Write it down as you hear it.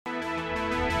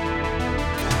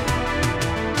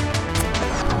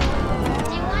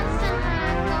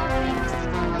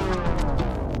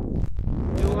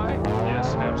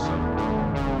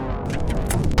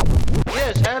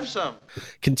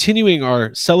continuing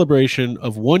our celebration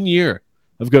of 1 year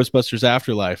of Ghostbusters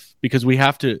Afterlife, because we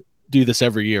have to do this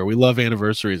every year. We love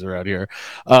anniversaries around here.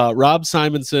 Rob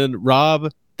Simonson.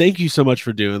 Rob, thank you so much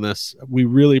for doing this. We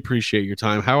really appreciate your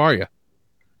time. How are you?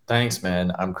 Thanks,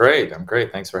 man. I'm great.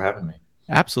 Thanks for having me.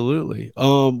 Absolutely.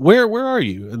 Where are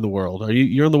you in the world?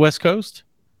 You're on the West Coast?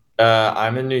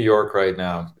 I'm in New York right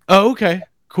now Oh, okay.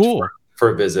 for, Cool. for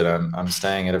a visit. I'm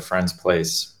staying at a friend's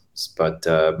place, but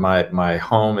my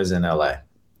home is in LA.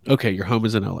 Okay, your home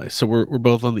is in LA. So we're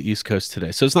both on the East Coast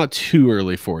today. So it's not too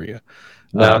early for you.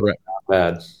 No, Right. not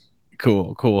bad.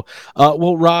 Cool, cool.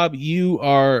 Well, Rob, you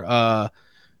have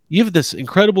this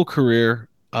incredible career.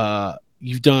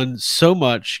 You've done so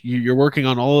much. You're working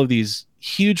on all of these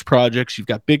huge projects. You've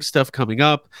got big stuff coming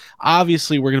up.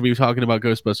 Obviously, we're going to be talking about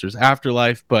Ghostbusters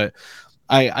Afterlife, but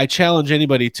I challenge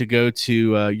anybody to go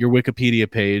to your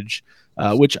Wikipedia page,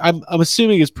 which I'm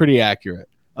assuming is pretty accurate.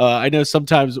 I know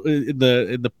sometimes in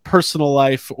the personal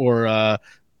life or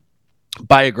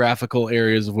biographical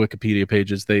areas of Wikipedia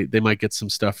pages, they might get some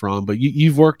stuff wrong, but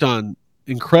you've worked on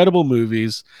incredible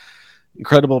movies,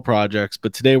 incredible projects.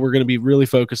 But today we're going to be really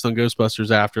focused on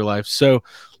Ghostbusters Afterlife. So,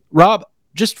 Rob,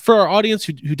 just for our audience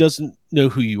who doesn't know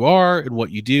who you are and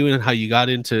what you do and how you got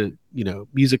into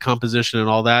music composition and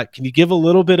all that, can you give a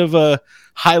little bit of a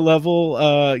high level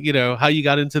how you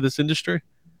got into this industry?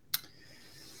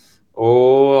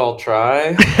 Oh, I'll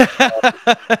try.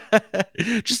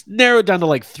 Just narrow it down to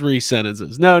like 3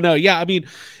 sentences. No, yeah, I mean,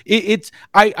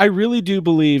 I really do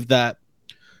believe that,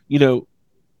 you know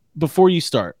before you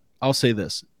start, I'll say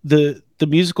this: the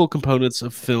musical components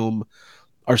of film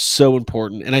are so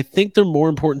important, and I think they're more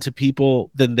important to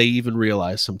people than they even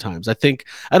realize sometimes. I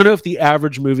don't know if the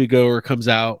average moviegoer comes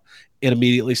out and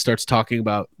immediately starts talking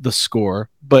about the score,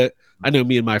 but I know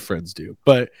me and my friends do.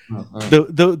 But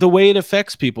Mhm. the way it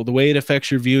affects people, the way it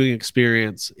affects your viewing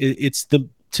experience, it's the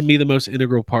to me the most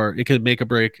integral part. It can make or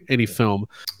break any film.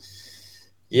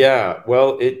 Yeah,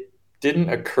 well, it didn't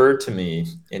occur to me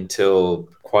until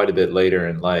quite a bit later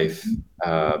in life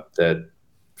that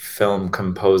film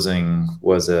composing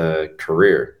was a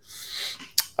career.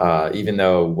 Even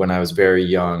though when I was very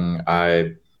young,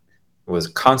 I was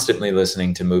constantly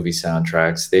listening to movie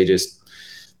soundtracks. They just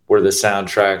were the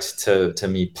soundtracks to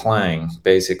me playing,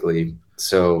 basically.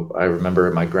 So I remember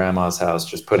at my grandma's house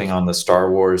just putting on the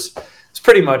Star Wars. It's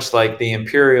pretty much like the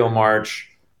Imperial March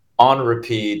on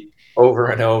repeat over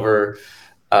and over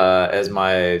as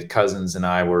my cousins and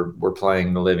I were playing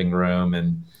in the living room,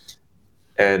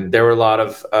 and there were a lot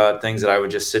of things that I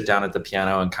would just sit down at the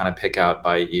piano and kind of pick out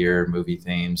by ear movie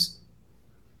themes.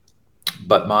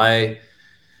 But my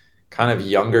kind of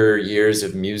younger years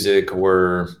of music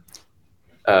were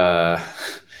uh,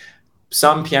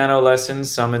 some piano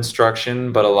lessons, some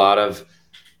instruction, but a lot of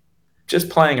just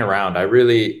playing around. I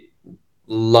really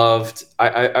loved.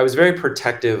 I was very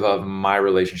protective of my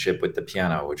relationship with the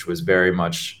piano, which was very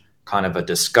much kind of a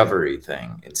discovery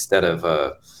thing instead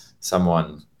of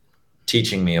someone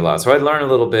teaching me a lot. So I'd learn a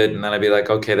little bit, and then I'd be like,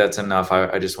 okay, that's enough.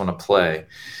 I just want to play.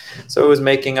 So it was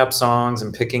making up songs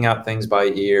and picking out things by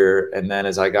ear. And then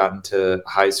as I got into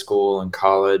high school and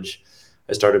college,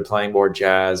 I started playing more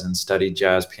jazz and studied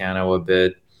jazz piano a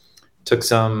bit. Took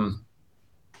some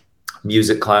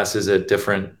music classes at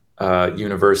different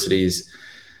universities.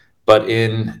 But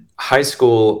in high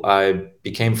school, I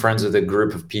became friends with a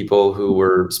group of people who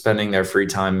were spending their free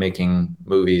time making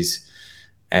movies.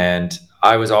 And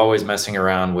I was always messing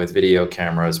around with video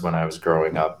cameras when I was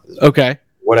growing up, Okay.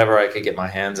 whatever I could get my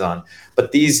hands on.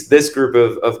 But this group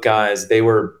of guys, they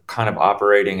were kind of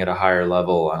operating at a higher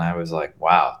level, and I was like,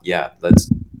 wow, yeah,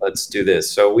 let's do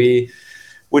this. So we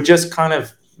would just kind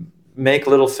of make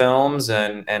little films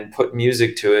and put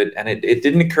music to it. And it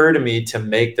didn't occur to me to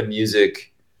make the music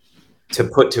to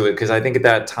put to it, because I think at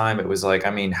that time it was like,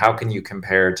 I mean, how can you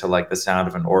compare to like the sound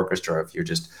of an orchestra if you're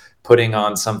just putting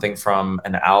on something from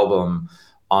an album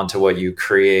onto what you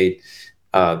create?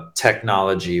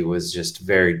 Technology was just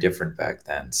very different back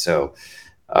then. So,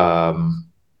 um,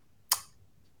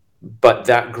 but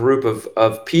that group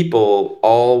of people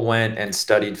all went and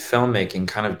studied filmmaking,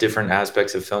 kind of different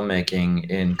aspects of filmmaking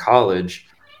in college.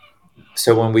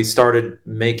 So when we started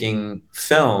making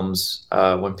films,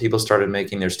 when people started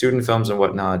making their student films and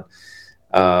whatnot,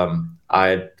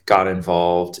 I got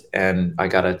involved and I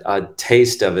got a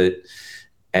taste of it,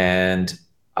 and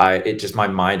it just my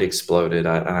mind exploded,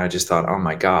 and I just thought, oh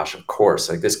my gosh, of course,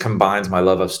 like this combines my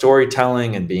love of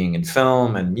storytelling and being in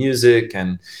film and music,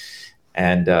 and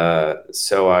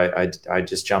so I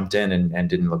just jumped in and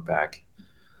didn't look back.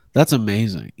 That's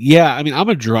amazing. Yeah, I mean, I'm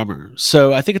a drummer,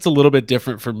 so I think it's a little bit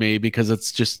different for me because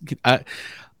it's just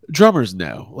Drummers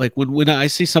know. Like when I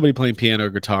see somebody playing piano or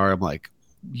guitar, I'm like,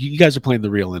 you guys are playing the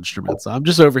real instruments. I'm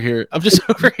just over here. I'm just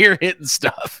over here hitting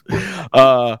stuff.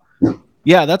 Uh,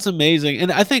 yeah, that's amazing.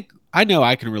 And I think I know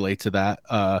I can relate to that.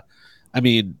 I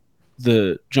mean,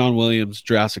 the John Williams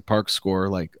Jurassic Park score,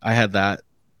 like I had that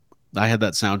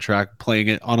soundtrack playing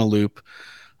it on a loop.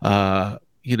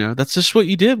 That's just what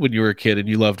you did when you were a kid and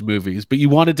you loved movies, but you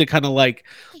wanted to kind of like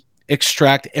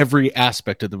extract every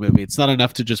aspect of the movie. It's not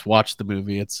enough to just watch the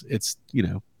movie. It's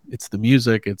the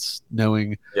music, it's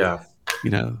knowing, Yeah.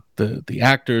 the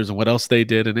actors and what else they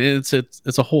did, and it's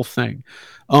a whole thing.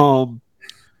 Um,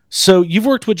 so you've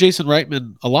worked with Jason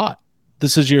Reitman a lot.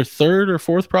 This is your third or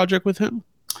fourth project with him?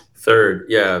 Third,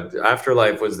 yeah.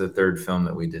 Afterlife was the third film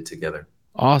that we did together.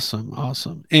 Awesome,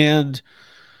 awesome. And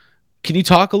can you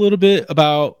talk a little bit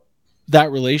about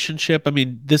that relationship? I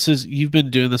mean, you've been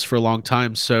doing this for a long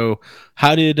time. So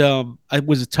how did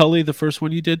was it Tully the first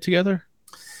one you did together?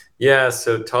 Yeah,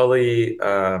 so Tully,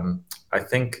 I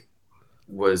think,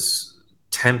 was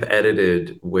temp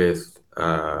edited with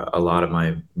a lot of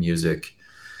my music,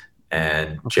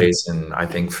 and Okay. Jason, I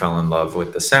think, fell in love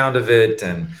with the sound of it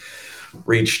and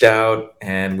reached out,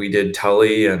 and we did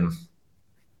Tully. And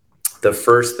the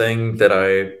first thing that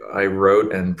I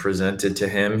wrote and presented to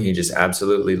him, he just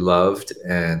absolutely loved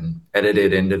and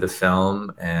edited into the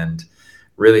film, and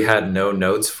really had no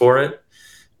notes for it.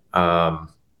 Um,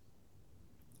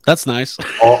 That's nice.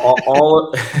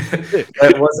 all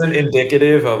that wasn't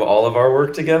indicative of all of our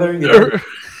work together.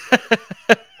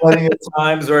 Plenty of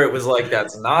times where it was like,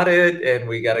 that's not it, and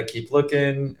we got to keep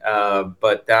looking.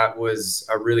 But that was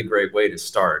a really great way to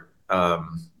start.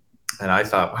 And I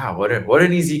thought, wow, what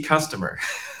an easy customer.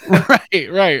 Right,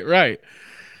 right, right.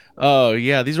 Oh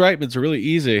yeah, these Reitmans are really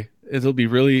easy. It'll be,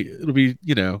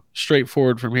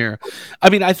 straightforward from here. I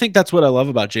mean, I think that's what I love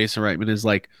about Jason Reitman is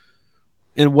like,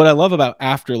 and what I love about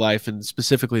Afterlife and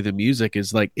specifically the music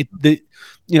is like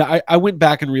I went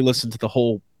back and re-listened to the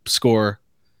whole score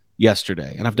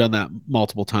yesterday, and I've done that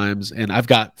multiple times, and I've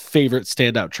got favorite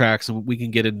standout tracks, and we can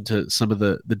get into some of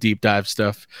the deep dive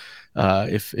stuff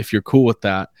if you're cool with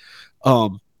that.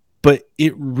 But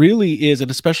it really is,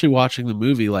 and especially watching the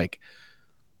movie, like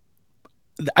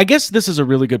I guess this is a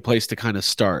really good place to kind of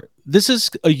start. This is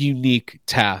a unique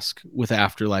task with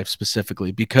Afterlife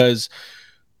specifically because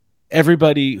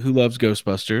everybody who loves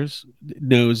Ghostbusters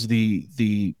knows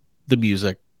the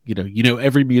music.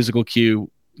 Every musical cue.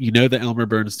 You know the Elmer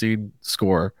Bernstein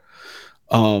score.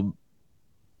 Um,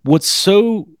 what's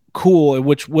so cool, and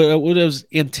what I was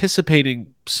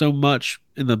anticipating so much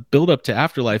in the build up to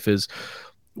Afterlife is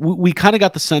we kind of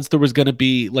got the sense there was going to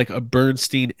be like a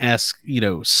Bernstein esque,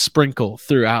 sprinkle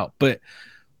throughout. But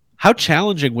how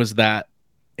challenging was that?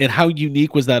 And how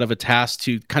unique was that of a task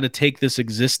to kind of take this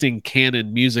existing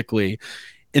canon musically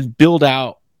and build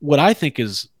out what I think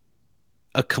is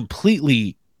a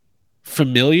completely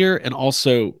familiar and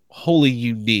also wholly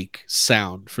unique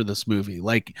sound for this movie?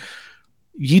 Like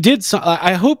you did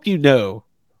I hope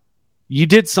you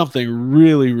did something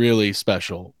really, really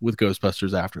special with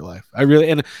Ghostbusters Afterlife. I really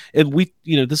and we,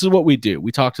 this is what we do.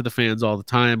 We talk to the fans all the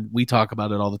time. We talk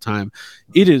about it all the time.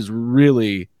 It is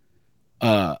really,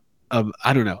 I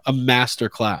don't know, a master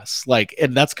class. Like,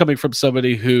 and that's coming from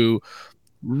somebody who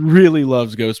really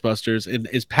loves Ghostbusters and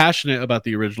is passionate about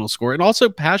the original score and also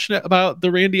passionate about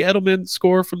the Randy Edelman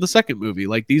score from the second movie.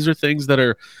 Like, these are things that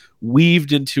are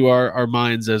weaved into our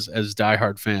minds as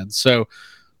diehard fans. So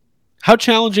how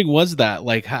challenging was that?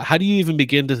 Like, how do you even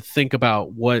begin to think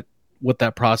about what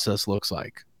that process looks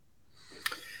like?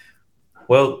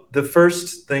 Well, the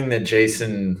first thing that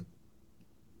Jason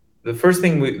and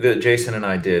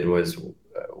I did was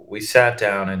we sat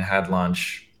down and had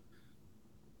lunch.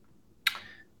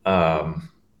 Um,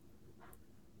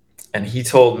 and he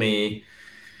told me,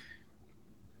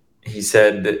 he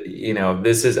said that,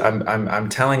 this is, I'm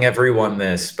telling everyone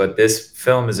this, but this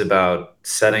film is about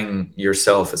setting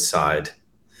yourself aside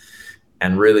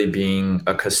and really being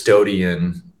a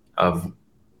custodian of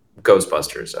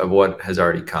Ghostbusters, of what has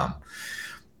already come.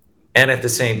 And at the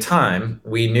same time,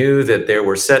 we knew that there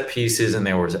were set pieces and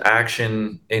there was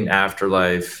action in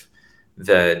Afterlife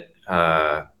that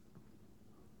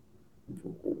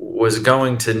was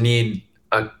going to need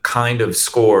a kind of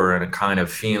score and a kind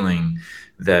of feeling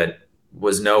that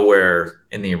was nowhere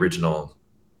in the original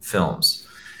films.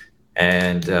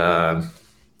 And,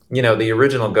 the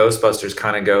original Ghostbusters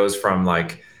kind of goes from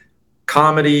like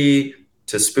comedy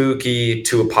to spooky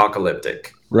to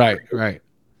apocalyptic. Right, right,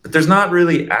 But there's not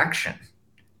really action.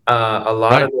 right.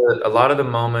 A lot of the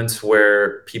moments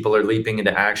where people are leaping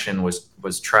into action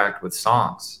was tracked with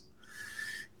songs,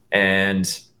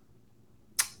 and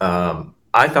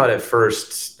I thought at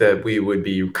first that we would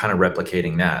be kind of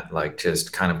replicating that, like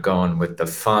just kind of going with the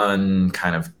fun,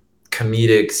 kind of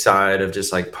comedic side of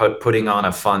just like putting on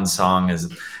a fun song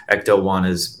as Ecto One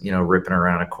is, ripping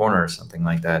around a corner or something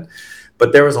like that.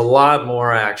 But there was a lot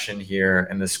more action here,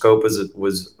 and the scope was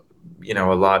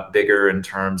a lot bigger in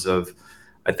terms of,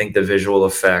 I think, the visual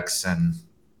effects and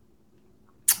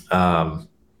um,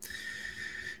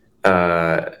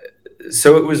 uh,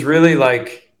 so it was really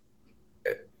like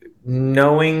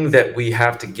knowing that we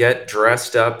have to get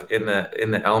dressed up in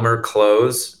the Elmer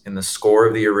clothes, in the score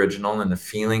of the original and the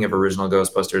feeling of original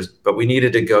Ghostbusters, but we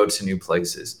needed to go to new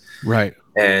places. Right.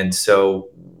 And so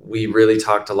we really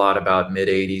talked a lot about mid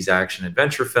 80s action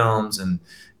adventure films and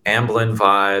Amblin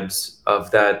vibes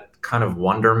of that kind of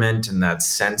wonderment and that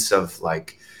sense of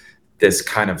like this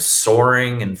kind of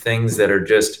soaring and things that are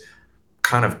just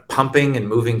kind of pumping and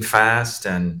moving fast,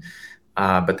 and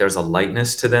but there's a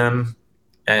lightness to them.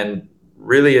 And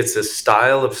really, it's a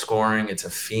style of scoring, it's a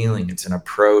feeling, it's an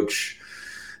approach.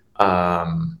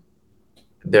 Um,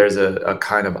 there's a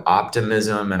kind of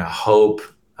optimism and a hope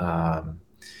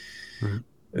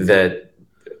that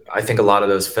I think a lot of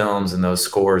those films and those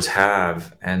scores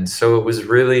have. And so it was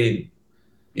really,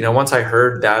 once I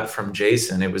heard that from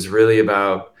Jason, it was really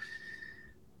about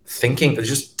thinking,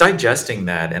 just digesting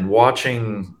that and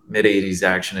watching mid 80s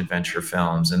action adventure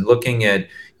films and looking at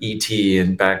E.T.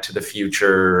 and Back to the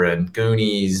Future and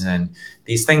Goonies and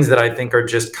these things that I think are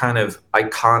just kind of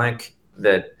iconic,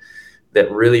 that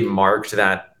really marked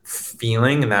that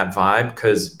feeling and that vibe,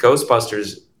 because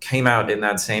Ghostbusters came out in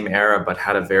that same era but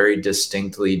had a very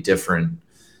distinctly different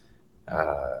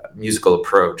musical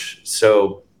approach.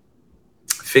 So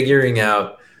figuring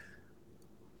out,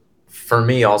 for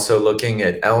me, also looking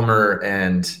at Elmer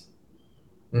and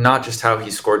not just how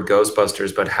he scored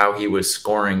Ghostbusters, but how he was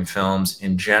scoring films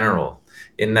in general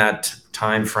in that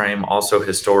time frame, also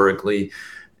historically.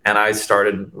 And I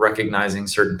started recognizing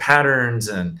certain patterns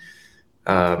and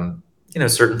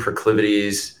certain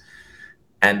proclivities,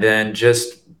 and then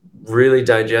just really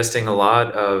digesting a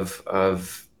lot of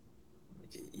the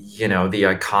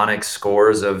iconic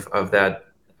scores of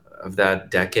that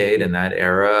decade and that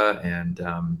era, and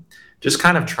just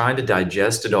kind of trying to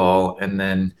digest it all, and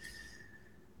then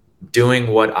doing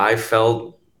what I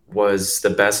felt was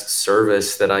the best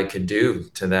service that I could do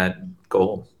to that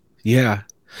goal. Yeah.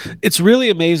 It's really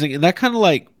amazing. And that kind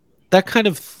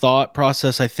of thought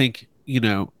process, I think,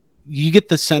 you get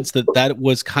the sense that that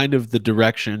was kind of the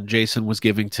direction Jason was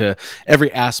giving to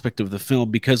every aspect of the film,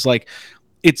 because like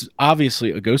it's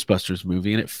obviously a Ghostbusters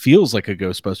movie and it feels like a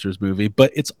Ghostbusters movie,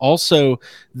 but it's also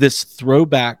this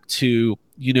throwback to,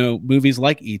 movies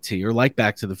like E.T. or like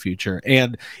Back to the Future.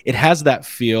 And it has that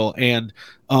feel. And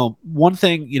one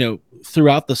thing,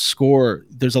 throughout the score,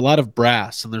 there's a lot of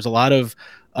brass and there's a lot of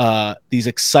these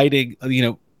exciting,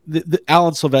 the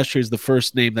Alan Silvestri is the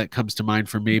first name that comes to mind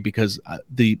for me, because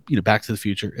Back to the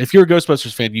Future. If you're a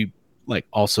Ghostbusters fan, you like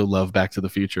also love Back to the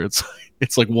Future. It's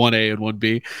like 1A and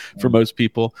 1B for most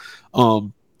people.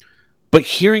 But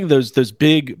hearing those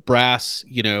big brass,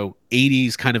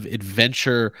 80s kind of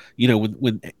adventure,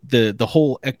 when the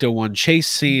whole Ecto One chase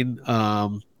scene,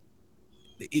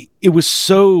 it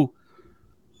was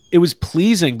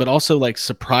pleasing, but also like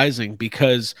surprising,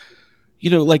 because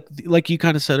like you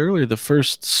kind of said earlier, the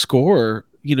first score,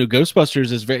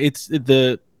 Ghostbusters is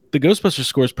the Ghostbusters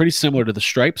score is pretty similar to the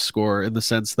Stripes score, in the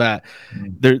sense that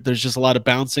there's just a lot of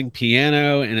bouncing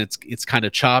piano, and it's kind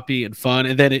of choppy and fun,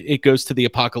 and then it goes to the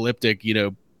apocalyptic,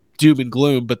 doom and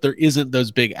gloom, but there isn't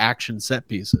those big action set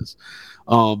pieces.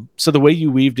 So the way you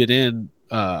weaved it in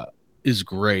is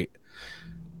great.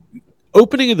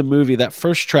 Opening of the movie, that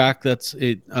first track, that's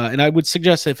it, and I would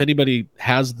suggest, if anybody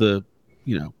has the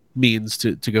means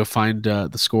to go find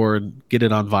the score and get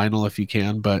it on vinyl if you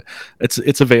can, but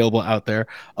it's available out there.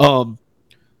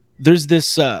 There's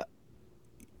this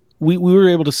we were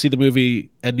able to see the movie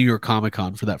at New York Comic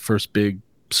Con for that first big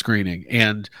screening,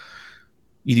 and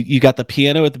you got the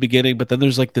piano at the beginning, but then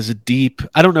there's like this deep,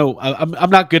 I don't know, I'm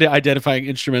not good at identifying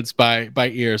instruments by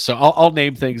ear, so I'll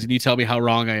name things and you tell me how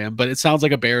wrong I am, but it sounds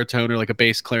like a baritone or like a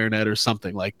bass clarinet or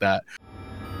something like that.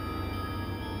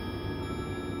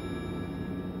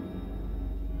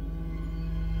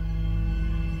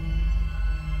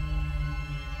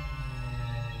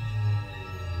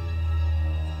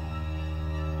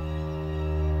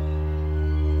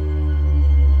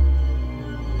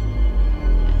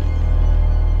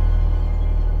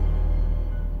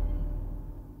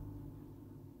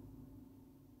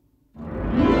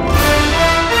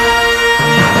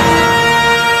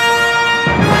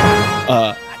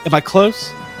 Am I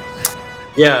close?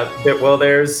 Yeah,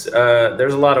 there's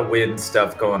a lot of wind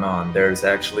stuff going on. There's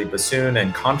actually bassoon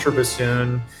and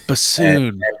contrabassoon Bassoon.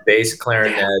 and bass Yeah.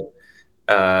 clarinet,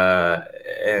 uh,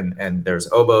 and there's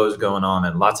oboes going on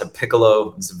and lots of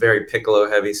piccolo. It's a very piccolo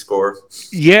heavy score.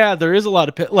 Yeah, there is a lot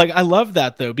of like I love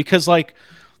that though because like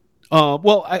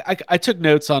well I took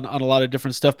notes on a lot of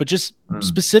different stuff, but just Mm.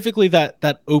 specifically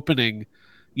that opening,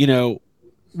 you know,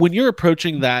 when you're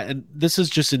approaching that, and this is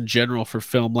just in general for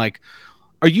film, like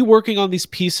are you working on these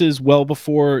pieces well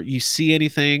before you see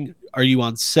anything? Are you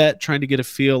on set trying to get a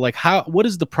feel? Like what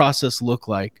does the process look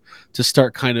like to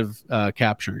start kind of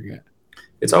capturing it?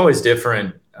 It's always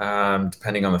different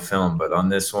depending on the film, but on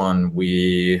this one,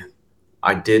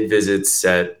 I did visit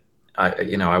set.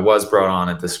 I was brought on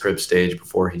at the script stage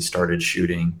before he started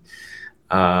shooting,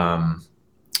 um,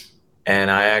 and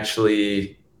I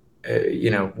actually,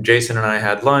 Jason and I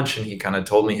had lunch, and he kind of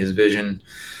told me his vision,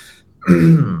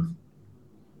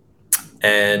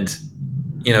 and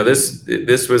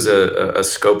this was a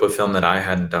scope of film that I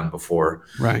hadn't done before,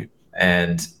 Right.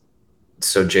 and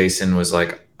so Jason was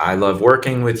like, "I love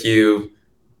working with you.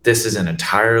 This is an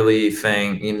entirely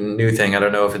new thing. I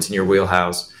don't know if it's in your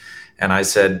wheelhouse." And I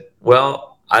said,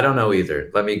 "Well, I don't know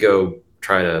either. Let me go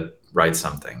try to write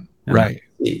something." And Right.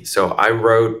 see. So I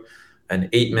wrote an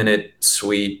 8-minute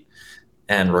suite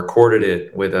and recorded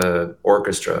it with a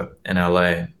orchestra in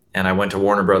LA. And I went to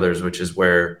Warner Brothers, which is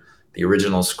where the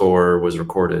original score was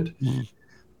recorded. Mm.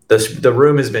 The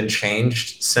room has been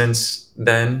changed since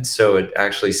then, so it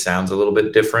actually sounds a little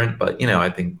bit different. But I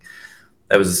think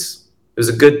it was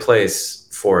a good place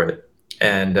for it.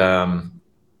 And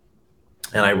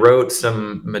I wrote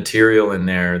some material in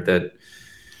there that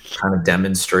kind of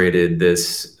demonstrated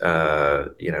this,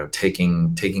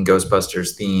 taking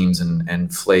Ghostbusters themes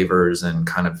and flavors and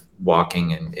kind of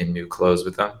walking in new clothes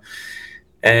with them.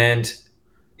 And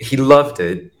he loved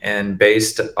it. And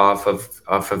based off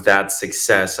of that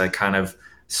success, I kind of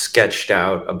sketched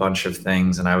out a bunch of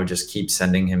things, and I would just keep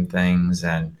sending him things.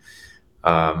 And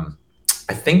um,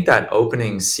 I think that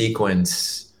opening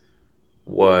sequence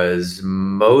was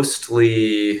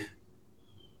mostly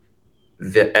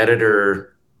the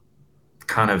editor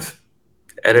kind of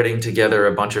editing together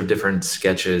a bunch of different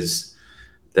sketches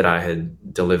that I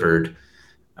had delivered.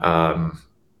 Um,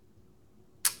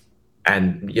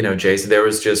 and Jason, there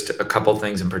was just a couple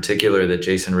things in particular that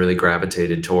Jason really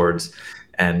gravitated towards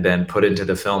and then put into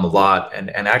the film a lot, and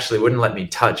actually wouldn't let me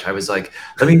touch. I was like,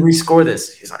 "Let me rescore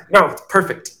this." He's like, "No, it's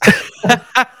perfect." I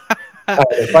had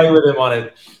to fight with him on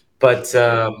it. But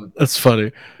That's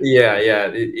funny. yeah,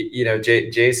 yeah.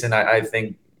 Jason, I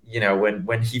think,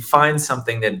 when he finds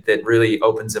something that really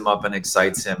opens him up and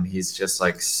excites him, he's just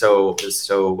like so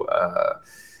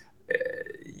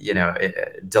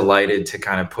delighted to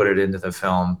kind of put it into the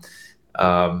film,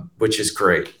 which is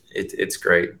great. It's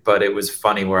great. But it was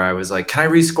funny where I was like, "Can I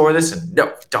rescore this?" And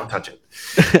no, don't touch it.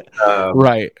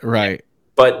 Right. Right.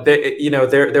 But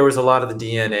there was a lot of the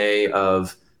DNA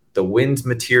of the wind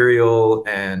material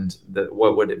and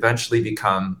what would eventually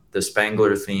become the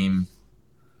Spangler theme,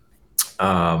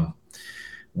 um,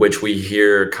 which we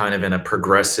hear kind of in a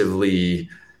progressively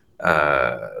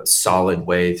solid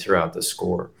way throughout the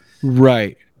score.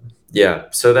 Right. Yeah,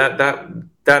 so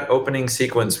that opening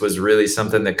sequence was really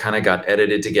something that kind of got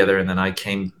edited together, and then I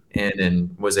came in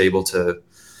and was able to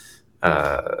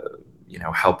uh,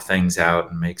 help things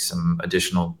out and make some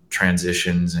additional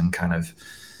transitions and kind of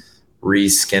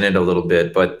reskin it a little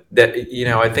bit. But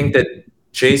I think that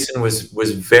Jason was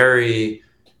very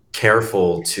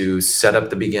careful to set up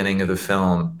the beginning of the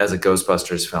film as a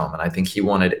Ghostbusters film, and I think he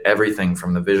wanted everything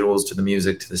from the visuals to the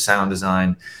music to the sound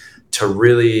design to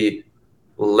really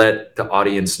let the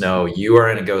audience know you are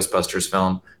in a Ghostbusters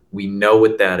film. We know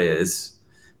what that is.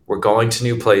 We're going to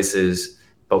new places,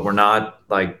 but we're not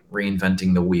like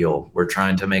reinventing the wheel. We're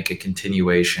trying to make a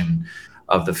continuation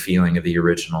of the feeling of the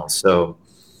original. So,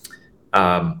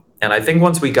 and I think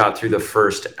once we got through the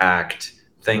first act,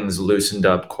 things loosened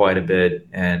up quite a bit.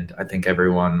 And I think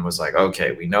everyone was like,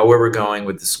 okay, we know where we're going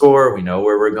with the score. We know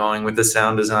where we're going with the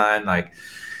sound design.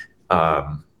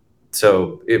 Um,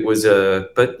 so it was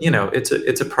but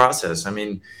it's a process. I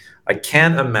mean, I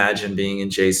can't imagine being in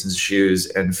Jason's shoes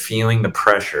and feeling the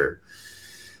pressure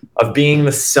of being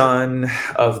the son,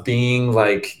 of being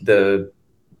like the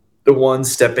one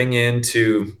stepping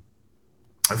into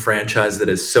a franchise that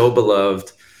is so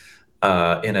beloved,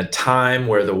 in a time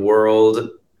where the world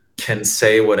can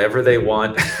say whatever they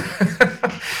want.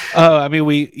 Oh, I mean,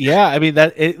 I mean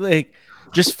that it like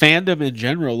just fandom in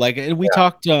general. Like, and we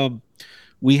talked.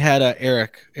 We had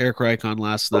Eric Reich on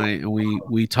last night, and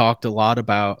we talked a lot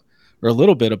about, or a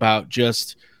little bit about,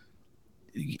 just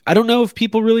I don't know if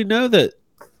people really know that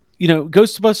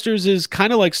Ghostbusters is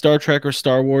kind of like Star Trek or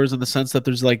Star Wars in the sense that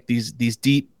there's like these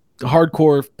deep,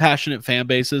 hardcore, passionate fan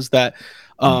bases that,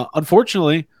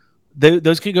 unfortunately,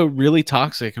 those can go really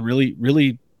toxic and really,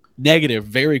 really negative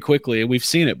very quickly, and we've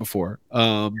seen it before.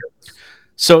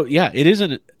 So yeah, it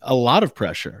isn't a lot of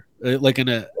pressure. Like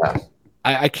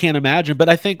I can't imagine, but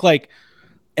I think like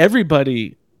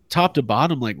everybody, top to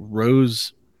bottom, like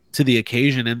rose to the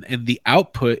occasion, and the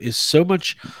output is so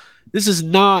much. This is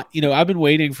not, I've been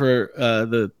waiting for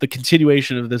the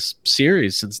continuation of this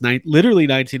series since literally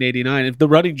 1989. If the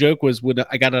running joke was when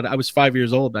I got out, I was 5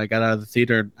 years old, and I got out of the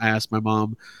theater, and I asked my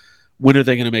mom, when are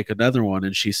they going to make another one?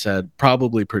 And she said,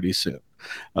 probably pretty soon.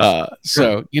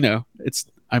 So,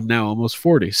 I'm now almost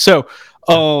 40. So,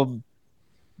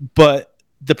 but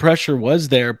the pressure was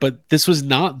there, but this was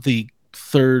not the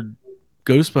third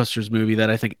Ghostbusters movie that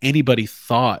I think anybody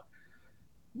thought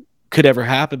could ever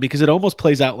happen, because it almost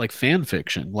plays out like fan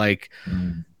fiction. Like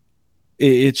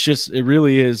it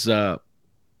really is, an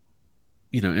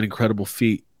incredible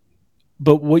feat.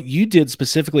 But what you did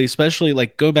specifically, especially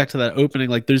like going back to that opening,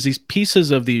 like there's these pieces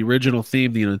of the original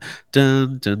theme, dun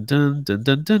dun dun dun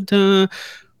dun dun dun,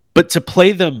 but to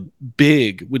play them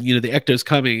big when the Ecto's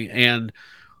coming, and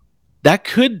that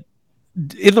could,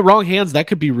 in the wrong hands, that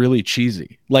could be really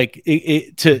cheesy. Like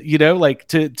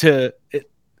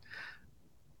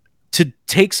to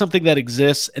take something that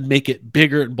exists and make it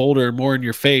bigger and bolder and more in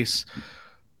your face,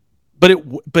 but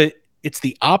it's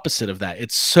the opposite of that.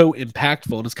 It's so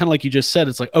impactful, and it's kind of like you just said.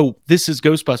 It's like, oh, this is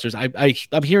Ghostbusters.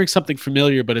 I'm hearing something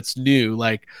familiar, but it's new.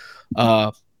 Like,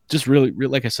 just really,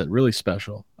 like I said, really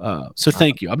special. So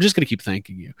thank you. I'm just gonna keep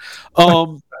thanking you.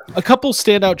 A couple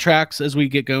standout tracks as we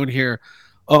get going here.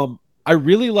 I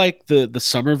really like the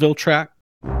Somerville track.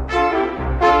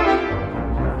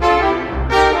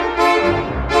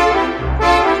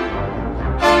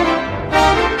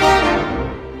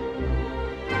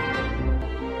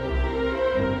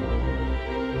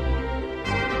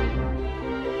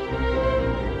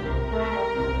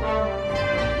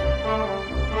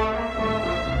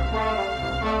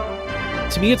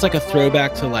 To me, it's like a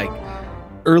throwback to like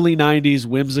early 90s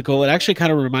whimsical. It actually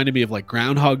kind of reminded me of like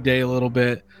Groundhog Day a little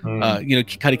bit,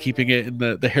 kind of keeping it in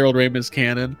the Harold Ramis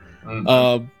canon.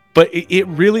 But it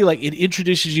really, like, it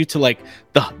introduces you to like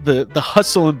the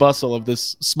hustle and bustle of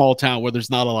this small town where there's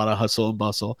not a lot of hustle and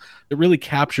bustle. It really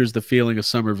captures the feeling of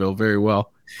Somerville very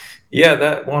well. Yeah,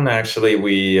 that one actually,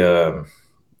 we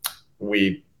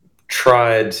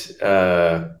tried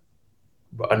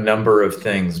a number of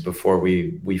things before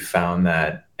we found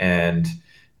that, and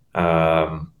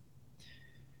I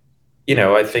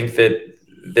think that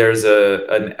there's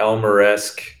an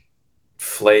Elmer-esque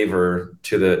flavor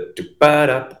to the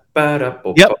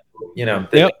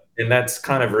and that's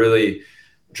kind of really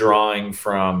drawing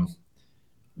from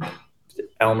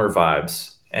Elmer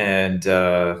vibes, and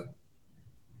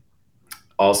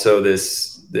also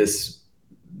this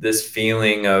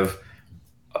feeling of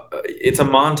it's a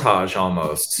montage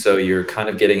almost. So you're kind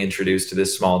of getting introduced to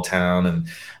this small town and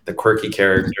the quirky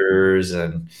characters,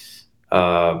 and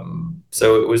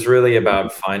so it was really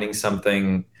about finding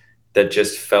something that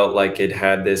just felt like it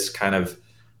had this kind of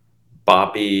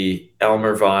boppy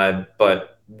Elmer vibe,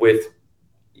 but with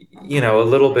a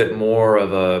little bit more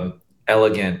of a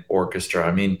elegant orchestra.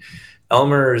 I mean,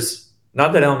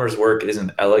 not that Elmer's work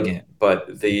isn't elegant,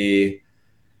 but the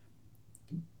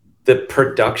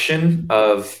production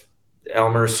of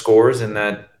Elmer's scores in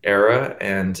that era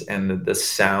and the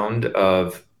sound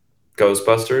of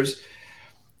Ghostbusters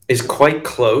is quite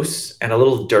close and a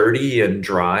little dirty and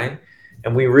dry.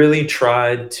 And we really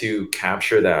tried to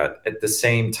capture that. At the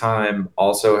same time,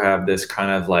 also have this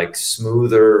kind of like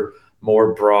smoother,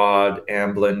 more broad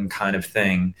Amblin kind of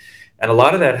thing. And a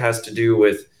lot of that has to do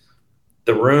with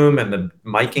the room and the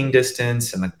miking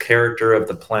distance and the character of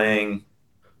the playing.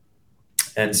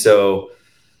 And so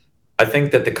I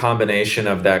think that the combination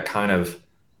of that kind of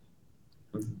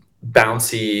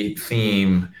bouncy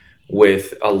theme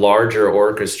with a larger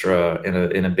orchestra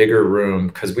in a bigger room,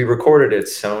 because we recorded at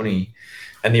Sony,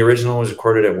 and the original was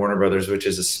recorded at Warner Brothers, which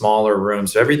is a smaller room.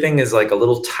 So everything is like a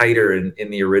little tighter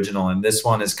in the original, and this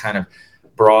one is kind of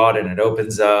broad and it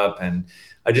opens up. And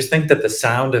I just think that the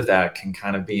sound of that can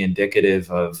kind of be indicative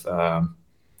of a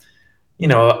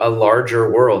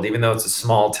larger world. Even though it's a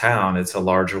small town, it's a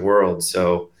larger world.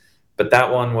 So, but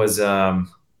that one was took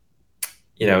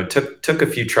a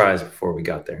few tries before we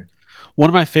got there. One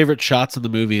of my favorite shots in the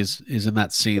movie is in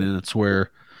that scene, and it's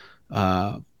where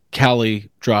Callie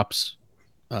drops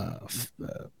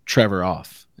Trevor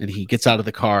off, and he gets out of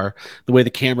the car. The way the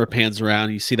camera pans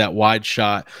around, you see that wide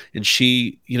shot, and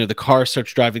she, the car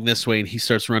starts driving this way, and he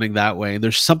starts running that way. And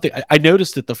there's something I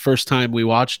noticed it the first time we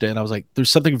watched it, and I was like,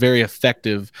 "There's something very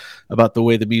effective about the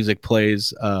way the music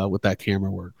plays with that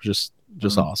camera work. Just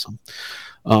awesome."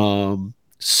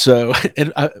 So,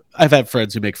 and I've had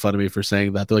friends who make fun of me for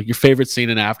saying that. They're like, "Your favorite scene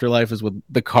in Afterlife is when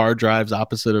the car drives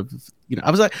opposite of."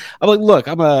 I'm like, look,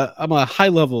 I'm a high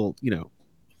level,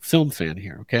 film fan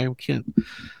here. Okay, we can't.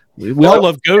 We all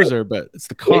love Gozer, but it's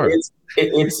the car.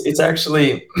 It's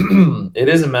actually it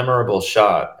is a memorable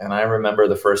shot, and I remember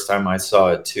the first time I saw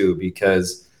it too,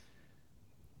 because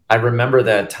I remember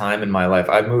that time in my life.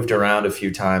 I moved around a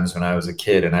few times when I was a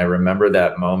kid, and I remember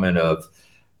that moment of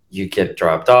you get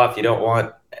dropped off. You don't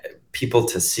want people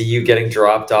to see you getting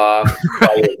dropped off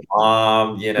by your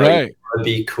mom. Right. You want to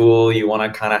be cool. You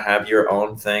want to kind of have your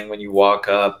own thing when you walk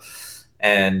up,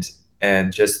 and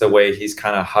just the way he's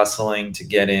kind of hustling to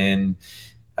get in.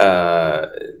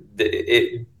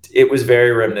 It was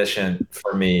very reminiscent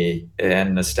for me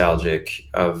and nostalgic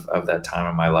of that time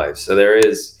in my life. So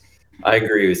I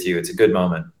agree with you. It's a good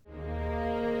moment.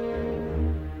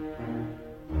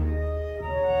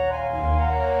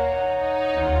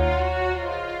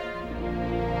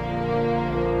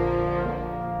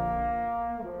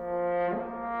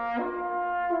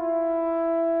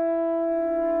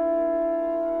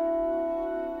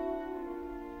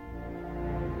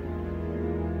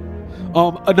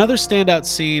 Another standout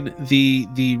scene,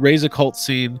 the Raise a Cult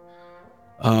scene,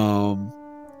 with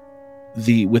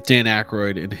Dan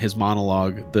Aykroyd in his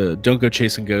monologue. The "Don't Go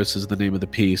Chasing Ghosts" is the name of the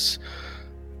piece.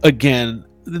 Again,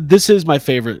 this is my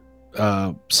favorite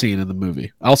scene in the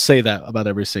movie. I'll say that about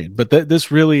every scene, but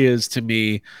this really is, to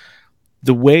me,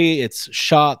 the way it's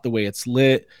shot, the way it's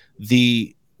lit,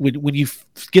 when you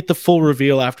get the full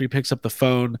reveal after he picks up the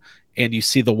phone and you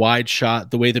see the wide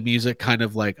shot, the way the music kind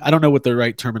of like, I don't know what the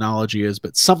right terminology is,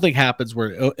 but something happens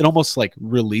where it almost like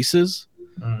releases,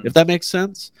 if that makes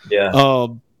sense. Yeah.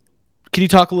 Can you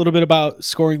talk a little bit about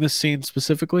scoring this scene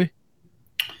specifically?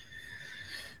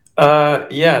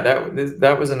 Yeah,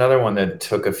 that was another one that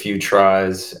took a few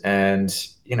tries, and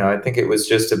I think it was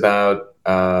just about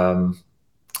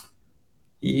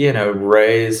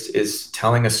Raised is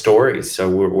telling a story, so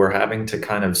we're having to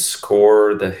kind of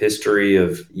score the history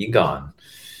of Egon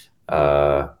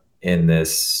in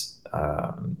this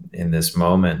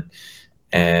moment,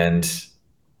 and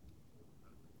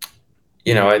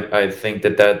I think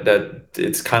that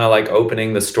it's kind of like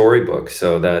opening the storybook,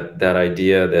 so that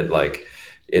idea that like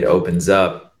it opens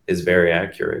up is very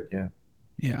accurate.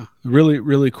 Yeah, really,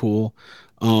 really cool.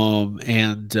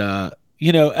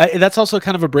 That's also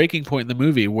kind of a breaking point in the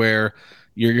movie where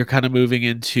you're kind of moving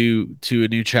into a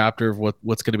new chapter of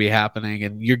what's going to be happening,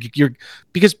 and you're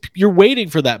because you're waiting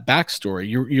for that backstory.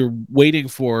 You're waiting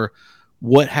for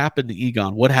what happened to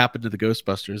Egon, what happened to the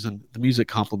Ghostbusters, and the music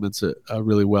complements it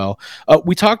really well.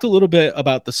 We talked a little bit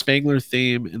about the Spengler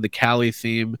theme and the Callie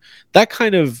theme. That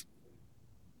kind of,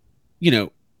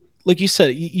 like you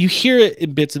said, you hear it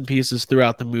in bits and pieces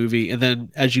throughout the movie, and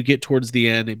then as you get towards the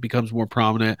end, it becomes more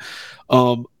prominent.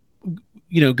 Going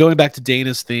back to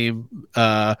Dana's theme,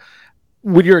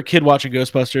 when you're a kid watching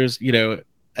Ghostbusters,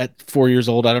 at 4 years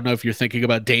old, I don't know if you're thinking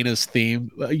about Dana's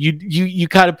theme. You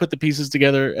kind of put the pieces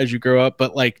together as you grow up,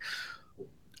 but like,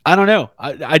 I don't know.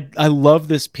 I love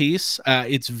this piece.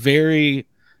 It's very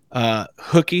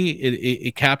hooky.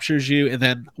 It captures you, and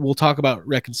then we'll talk about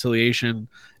Reconciliation.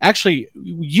 Actually,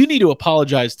 you need to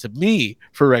apologize to me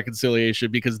for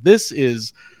Reconciliation, because this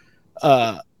is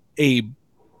a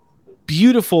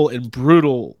beautiful and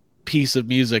brutal piece of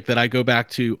music that I go back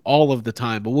to all of the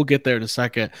time, but we'll get there in a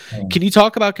second. Can you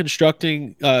talk about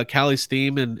constructing Callie's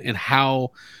theme and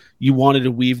how you wanted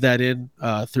to weave that in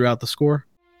throughout the score?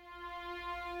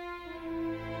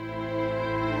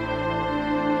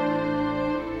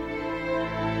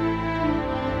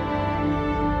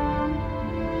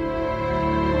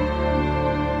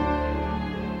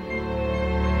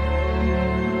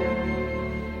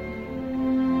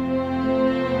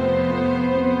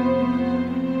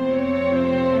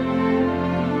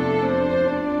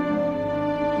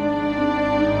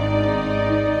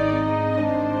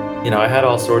 I had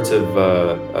all sorts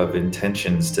of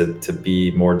intentions to be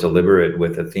more deliberate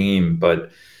with a theme, but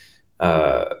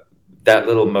that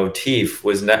little motif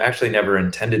was actually never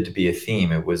intended to be a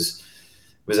theme. It was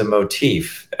a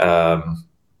motif,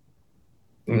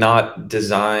 not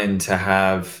designed to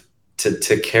have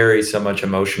to carry so much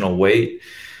emotional weight.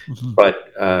 Mm-hmm.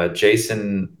 But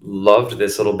Jason loved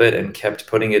this little bit and kept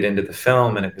putting it into the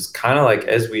film, and it was kind of like,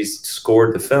 as we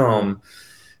scored the film,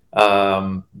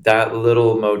 That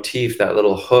little motif, that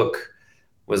little hook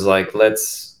was like,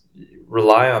 let's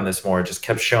rely on this more. It just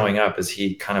kept showing up as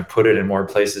he kind of put it in more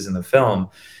places in the film.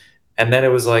 And then it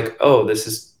was like, oh, this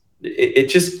is,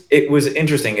 it was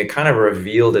interesting. It kind of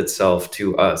revealed itself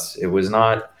to us. It was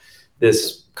not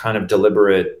this kind of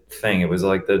deliberate thing. It was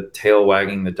like the tail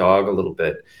wagging the dog a little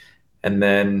bit. And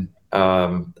then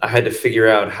I had to figure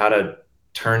out how to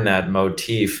turn that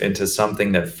motif into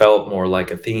something that felt more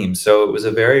like a theme. So it was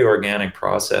a very organic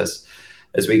process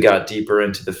as we got deeper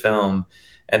into the film.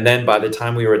 And then by the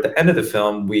time we were at the end of the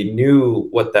film, we knew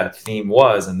what that theme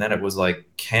was. And then it was like,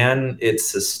 can it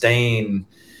sustain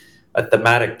a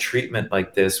thematic treatment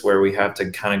like this, where we have to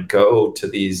kind of go to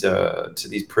these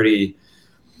pretty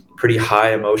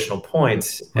high emotional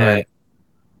points? And Right.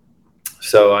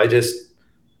 so I just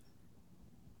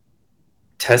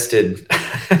tested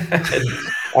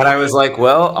and I was like,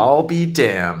 well, I'll be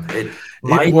damned. It It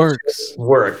might works.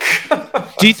 work.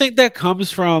 Do you think that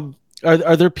comes from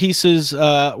are there pieces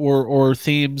or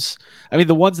themes? I mean,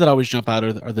 the ones that always jump out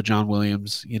are the John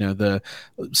Williams, the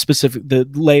specific the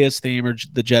Leia's theme or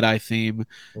the Jedi theme.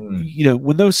 Hmm.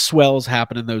 When those swells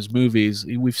happen in those movies,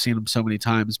 we've seen them so many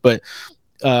times, but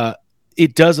uh,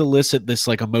 it does elicit this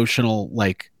like emotional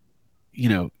like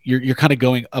you're kind of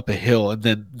going up a hill and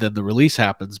then the release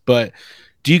happens. But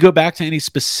do you go back to any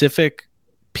specific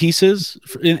pieces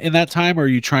in that time, or are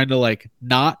you trying to like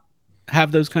not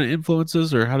have those kind of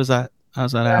influences, or how does that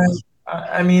happen?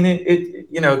 I mean,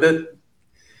 that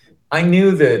I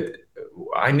knew that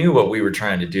I knew what we were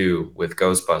trying to do with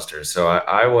Ghostbusters, so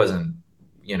I wasn't,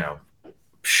 you know,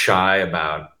 shy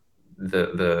about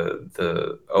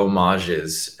the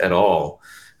homages at all.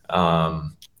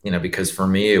 Because for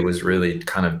me, it was really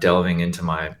kind of delving into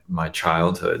my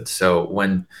childhood. So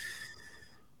when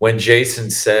Jason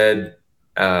said,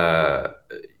 uh,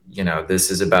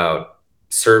 this is about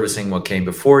servicing what came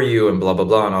before you and blah blah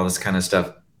blah and all this kind of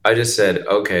stuff, I just said,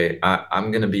 okay, I'm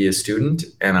going to be a student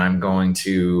and I'm going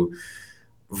to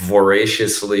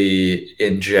voraciously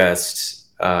ingest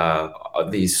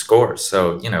these scores.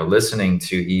 So, listening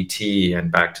to E.T.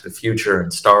 and Back to the Future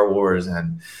and Star Wars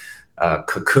and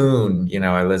Cocoon,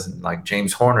 I listen like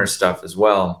James Horner stuff as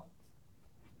well.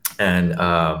 And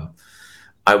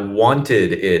I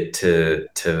wanted it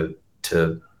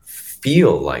to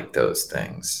feel like those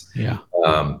things. Yeah.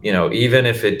 Even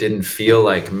if it didn't feel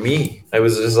like me, I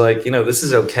was just like, this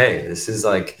is okay. This is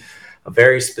like a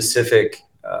very specific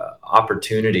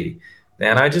opportunity,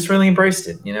 and I just really embraced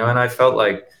it. And I felt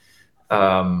like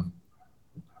um,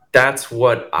 that's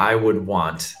what I would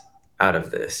want out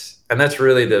of this, and that's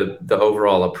really the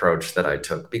overall approach that I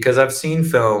took, because I've seen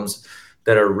films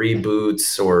that are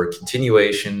reboots or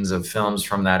continuations of films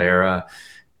from that era,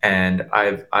 and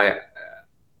I've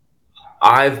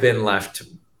been left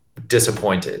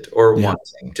disappointed or Yeah.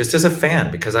 wanting, just as a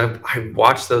fan, because I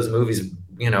watched those movies.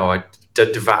 I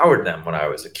devoured them when I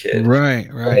was a kid,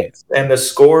 Right. Right. and the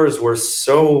scores were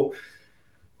so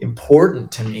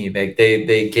important to me.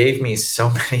 They gave me so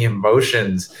many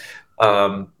emotions.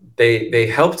 They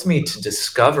helped me to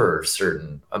discover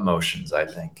certain emotions, I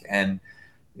think, and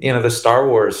the Star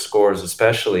Wars scores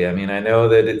especially. I mean, I know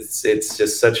that it's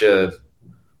just such a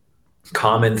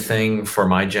common thing for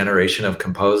my generation of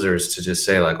composers to just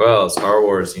say like, well, Star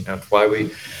Wars, why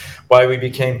we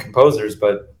became composers.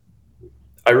 But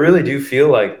I really do feel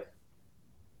like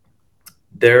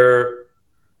there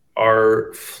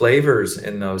are flavors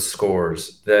in those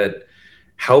scores that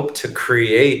help to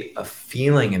create a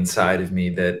feeling inside of me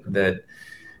that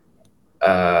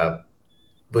uh,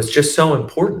 was just so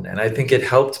important. And I think it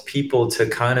helped people to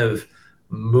kind of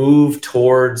move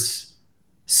towards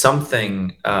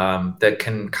something that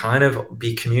can kind of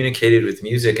be communicated with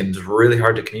music and is really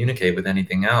hard to communicate with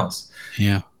anything else.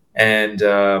 Yeah. And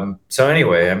so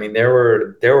anyway, I mean, there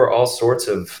were all sorts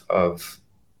of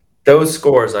those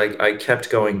scores I kept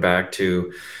going back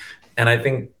to. And I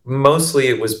think mostly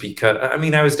it was because, I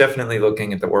mean, I was definitely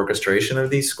looking at the orchestration of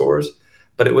these scores,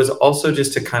 but it was also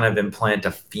just to kind of implant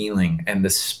a feeling and the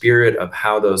spirit of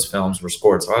how those films were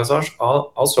scored. So I was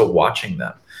also watching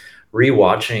them,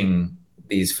 rewatching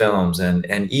these films, and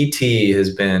E.T.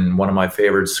 has been one of my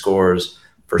favorite scores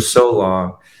for so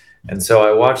long. And so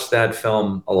I watched that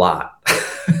film a lot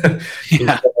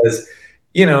Yeah. because,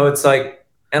 it's like,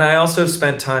 and I also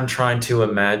spent time trying to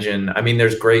imagine. I mean,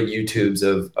 there's great YouTubes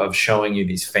of showing you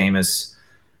these famous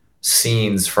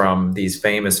scenes from these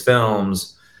famous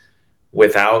films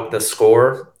without the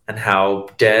score and how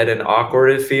dead and awkward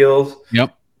it feels.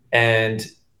 Yep. And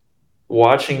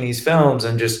watching these films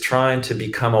and just trying to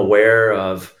become aware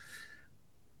of,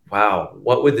 wow,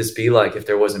 what would this be like if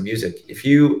there wasn't music? If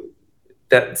you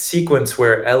that sequence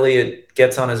where Elliot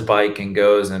gets on his bike and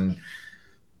goes and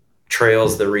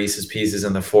trails the Reese's Pieces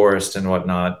in the forest and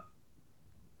whatnot.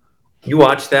 You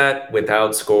watch that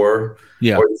without score,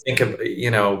 Yeah. or you think of,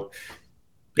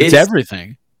 It's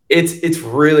everything. It's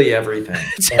really everything.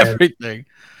 It's everything.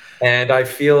 And I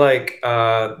feel like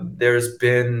there's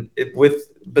been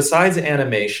besides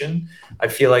animation, I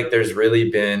feel like there's really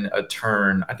been a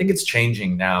turn. I think it's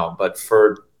changing now, but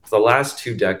for the last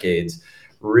 2 decades,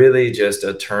 really just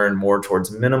a turn more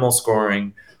towards minimal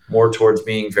scoring, more towards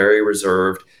being very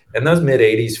reserved. And those mid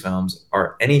 '80s films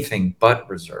are anything but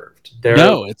reserved.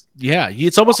 No,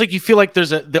 it's almost like you feel like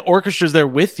the orchestra's there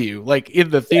with you, like in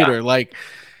the theater, Yeah. like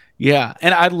yeah.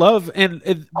 And I love and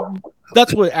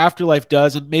that's what Afterlife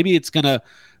does, and maybe it's gonna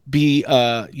be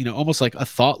almost like a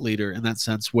thought leader in that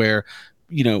sense, where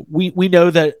we know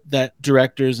that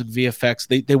directors and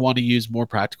VFX they want to use more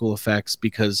practical effects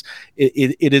because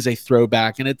it is a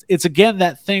throwback, and it's again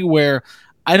that thing where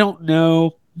I don't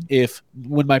know if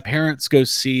when my parents go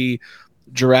see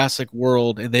Jurassic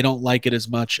World and they don't like it as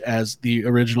much as the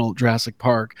original Jurassic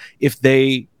Park, if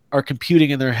they are computing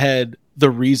in their head the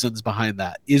reasons behind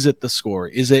that. Is it the score?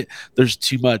 Is it there's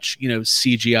too much,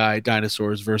 CGI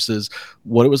dinosaurs versus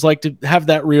what it was like to have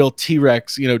that real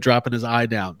T-Rex, dropping his eye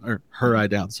down or her eye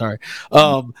down, sorry.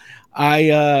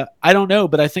 I don't know,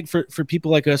 but I think for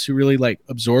people like us who really like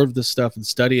absorb this stuff and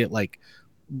study it, like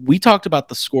we talked about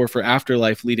the score for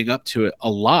Afterlife leading up to it a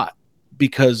lot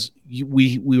because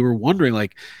we were wondering,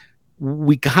 like,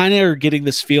 we kind of are getting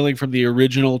this feeling from the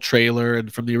original trailer and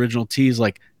from the original tease,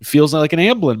 like it feels like an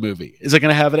Amblin movie. Is it going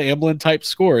to have an Amblin type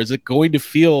score? Is it going to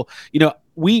feel,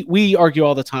 we argue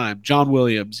all the time, John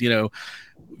Williams, you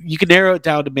can narrow it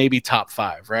down to maybe top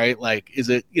 5, right? Like, is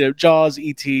it, Jaws,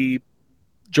 E.T.,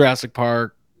 Jurassic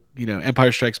Park,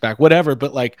 Empire Strikes Back, whatever.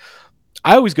 But like,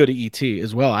 I always go to E.T.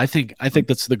 as well. I think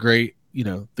that's the great,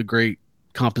 the great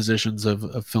compositions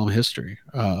of film history.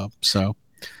 So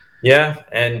Yeah,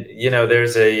 and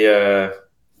there's a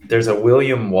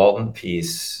William Walton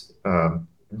piece. I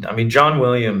mean, John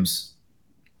Williams.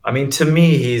 I mean, to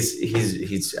me,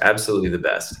 he's absolutely the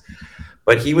best.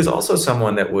 But he was also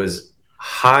someone that was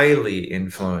highly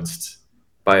influenced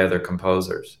by other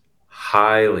composers,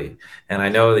 highly. And I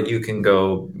know that you can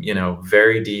go,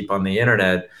 very deep on the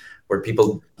internet where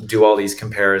people do all these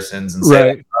comparisons and say,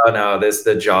 right. "Oh no,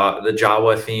 the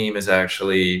Jawa theme is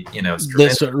actually,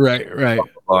 This right. and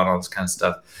all this kind of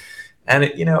stuff." And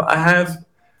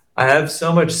I have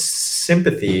so much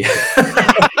sympathy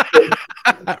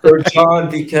for John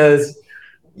because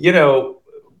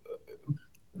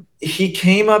he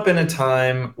came up in a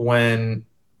time when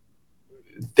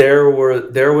there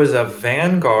was a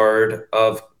vanguard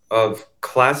of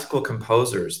classical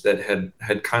composers that had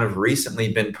kind of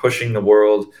recently been pushing the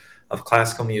world of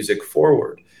classical music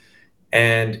forward,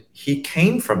 and he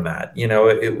came from that. He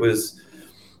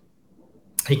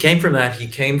came from that. He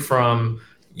came from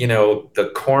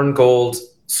the Korngold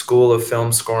school of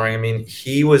film scoring. I mean,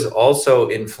 he was also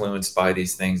influenced by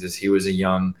these things as he was a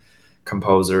young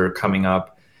composer coming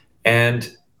up,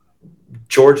 and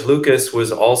George Lucas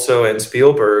was also, and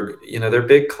Spielberg, they're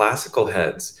big classical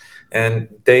heads. And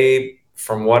they,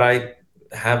 from what I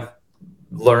have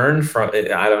learned from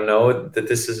it, I don't know that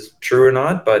this is true or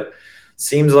not, but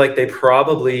seems like they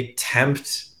probably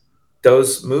tempt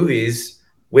those movies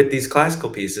with these classical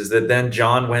pieces that then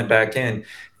John went back in.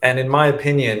 And in my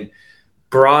opinion,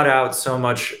 brought out so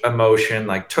much emotion,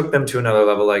 like took them to another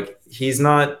level. Like it's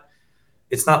not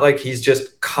like he's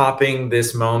just copying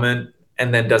this moment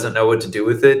and then doesn't know what to do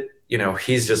with it.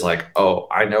 He's just like, oh,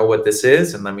 I know what this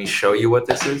is, and let me show you what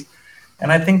this is.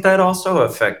 And I think that also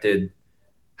affected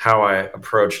how I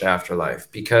approached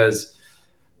Afterlife, because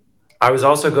I was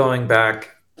also going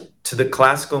back to the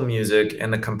classical music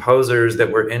and the composers that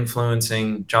were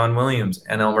influencing John Williams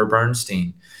and Elmer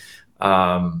Bernstein.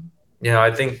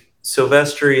 I think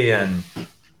Silvestri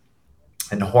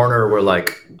and Horner were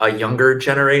like a younger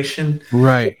generation.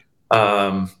 Right.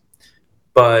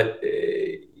 But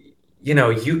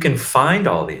you can find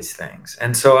all these things.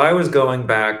 And so I was going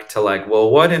back to like,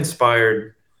 well, what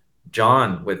inspired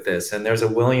John with this? And there's a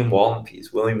William Walton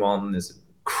piece. William Walton is an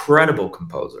incredible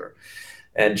composer.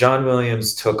 And John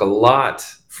Williams took a lot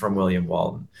from William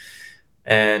Walton.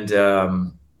 And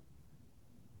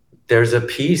there's a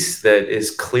piece that is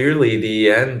clearly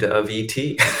the end of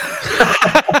E.T.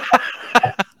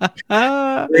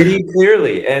 Pretty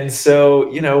clearly. And so,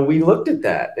 we looked at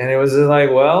that and it was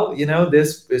like, well,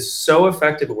 this is so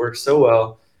effective. It works so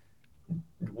well.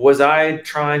 Was I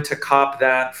trying to cop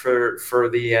that for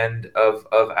the end of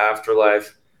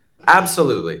Afterlife?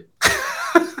 Absolutely.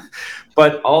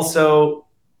 But also,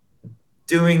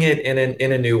 doing it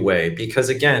in a new way, because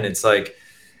again, it's like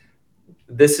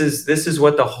this is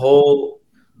what the whole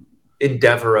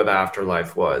endeavor of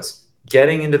Afterlife was: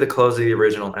 getting into the clothes of the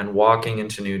original and walking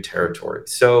into new territory.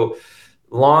 So,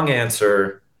 long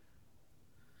answer,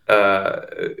 uh,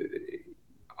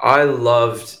 I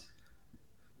loved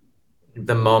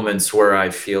the moments where I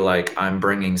feel like I'm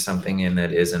bringing something in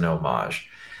that is an homage.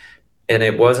 And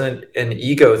it wasn't an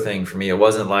ego thing for me. It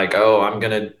wasn't like, oh, I'm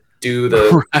going to do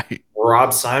the Right.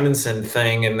 Rob Simonson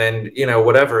thing and then,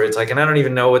 whatever. It's like, and I don't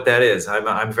even know what that is.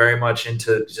 I'm very much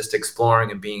into just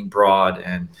exploring and being broad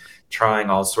and trying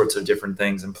all sorts of different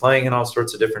things and playing in all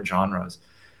sorts of different genres.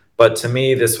 But to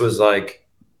me, this was like,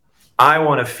 I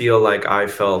want to feel like I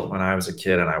felt when I was a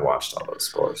kid and I watched all those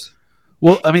scores.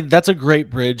 Well, I mean, that's a great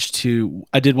bridge to.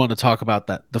 I did want to talk about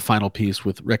that, the final piece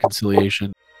with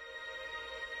reconciliation.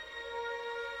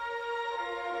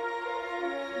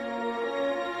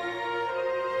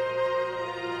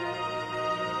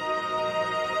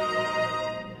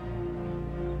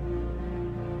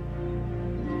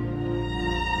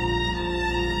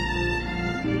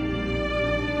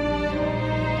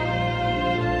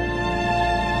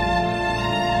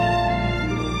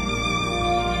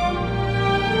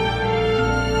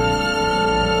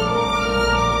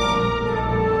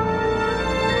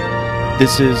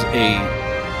 This is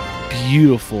a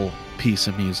beautiful piece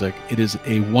of music. It is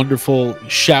a wonderful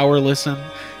shower listen.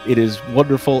 It is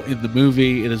wonderful in the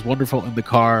movie. It is wonderful in the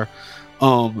car.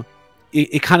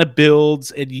 It kind of builds,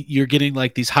 and you're getting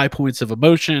like these high points of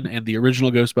emotion. And the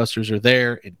original Ghostbusters are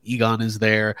there, and Egon is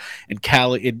there, and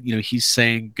Callie, and he's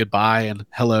saying goodbye and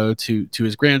hello to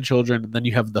his grandchildren. And then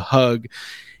you have the hug,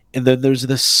 and then there's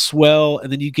this swell,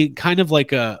 and then you get kind of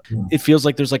like it feels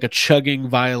like there's like a chugging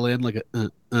violin, like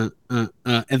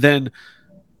and then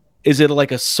is it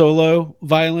like a solo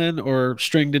violin or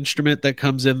stringed instrument that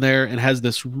comes in there and has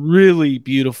this really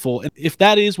beautiful, and if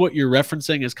that is what you're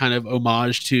referencing as kind of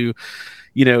homage to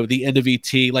the end of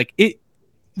ET, like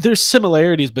there's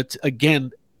similarities, but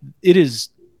again, it is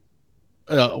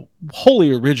a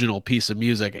wholly original piece of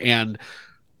music and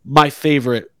my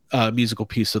favorite musical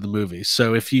piece of the movie.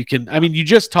 So if you can, I mean, you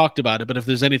just talked about it, but if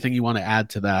there's anything you want to add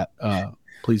to that,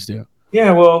 please do.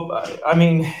 Yeah, well, I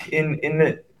mean, in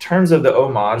the terms of the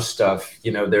homage stuff,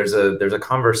 there's a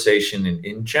conversation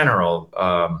in general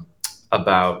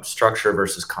about structure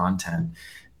versus content,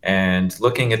 and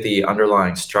looking at the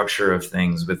underlying structure of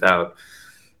things without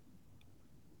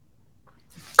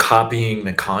copying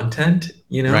the content,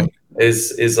 Right.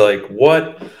 is like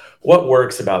what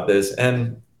works about this.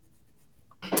 And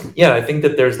yeah, I think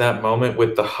that there's that moment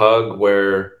with the hug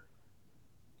where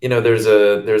there's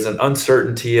an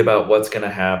uncertainty about what's going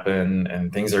to happen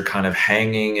and things are kind of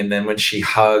hanging, and then when she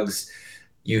hugs,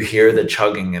 you hear the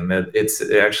chugging, and that it's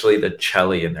actually the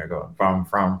cello in there going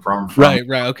from Right,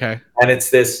 okay. and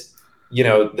it's this,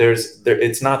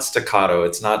 it's not staccato,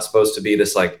 it's not supposed to be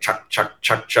this like chuck chuck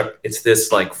chuck chuck, it's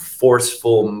this like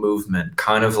forceful movement,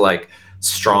 kind of like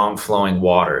strong flowing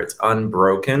water. It's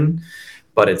unbroken,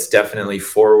 but it's definitely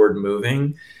forward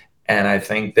moving. And I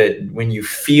think that when you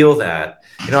feel that,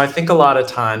 I think a lot of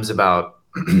times about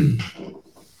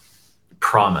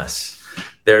promise.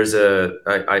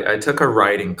 I took a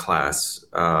writing class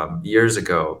years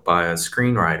ago by a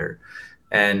screenwriter,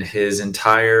 and his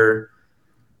entire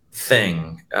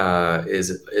thing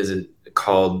is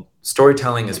called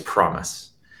Storytelling is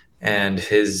Promise. And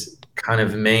his kind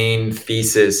of main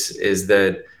thesis is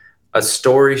that a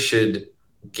story should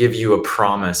give you a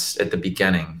promise at the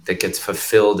beginning that gets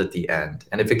fulfilled at the end.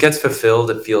 And if it gets fulfilled,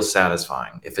 it feels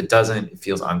satisfying. If it doesn't, it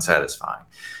feels unsatisfying.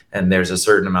 And there's a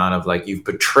certain amount of like, you've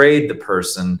betrayed the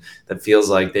person that feels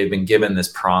like they've been given this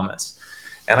promise.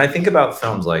 And I think about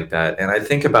films like that. And I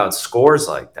think about scores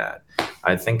like that.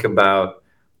 I think about,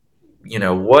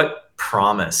 what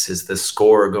promise is the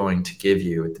score going to give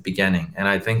you at the beginning? And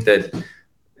I think that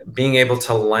being able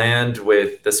to land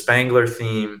with the Spangler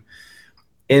theme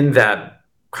in that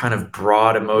kind of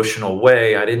broad emotional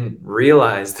way, I didn't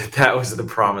realize that was the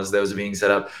promise that was being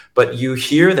set up. But you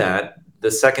hear that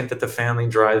the second that the family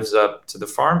drives up to the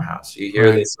farmhouse. You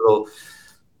hear this little,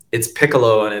 it's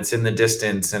piccolo and it's in the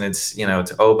distance, and it's,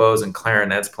 it's oboes and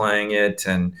clarinets playing it,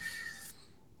 and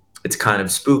it's kind of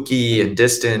spooky and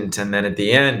distant. And then at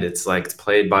the end, it's like it's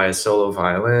played by a solo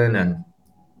violin,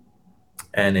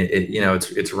 and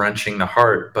it's wrenching the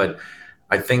heart. But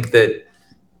I think that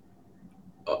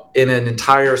in an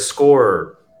entire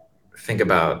score, think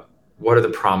about what are the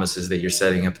promises that you're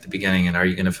setting up at the beginning, and are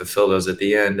you going to fulfill those at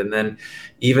the end? And then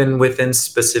even within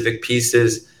specific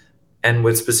pieces and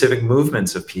with specific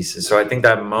movements of pieces. So I think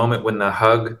that moment when the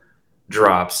hug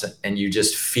drops and you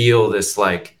just feel this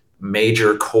like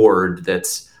major chord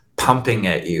that's pumping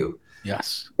at you.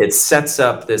 Yes. It sets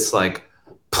up this like,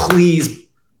 please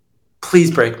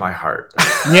break my heart.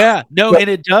 Yeah, no, and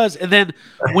it does. And then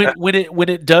when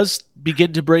it does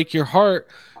begin to break your heart,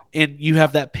 and you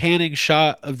have that panning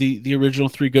shot of the original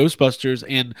three Ghostbusters,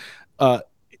 and uh,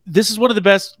 this is one of the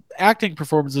best acting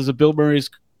performances of Bill Murray's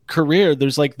career.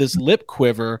 There's like this lip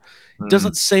quiver, Mm,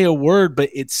 doesn't say a word, but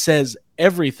it says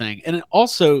everything, and it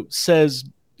also says.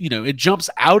 It jumps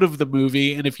out of the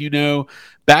movie, and if you know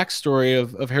backstory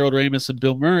of Harold Ramis and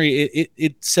Bill Murray,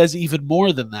 it says even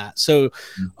more than that. So,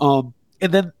 and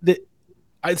then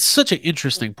it's such an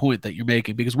interesting point that you're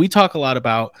making, because we talk a lot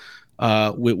about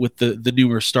with the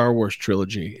newer Star Wars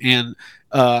trilogy, and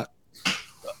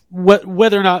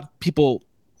whether or not people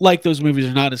like those movies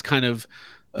or not is kind of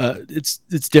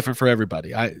it's different for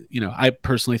everybody. I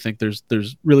personally think there's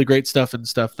really great stuff and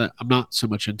stuff that I'm not so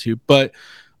much into, but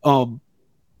um,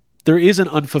 there is an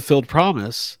unfulfilled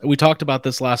promise. We talked about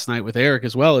this last night with Eric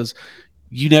as well. As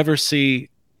you never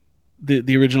see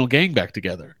the original gang back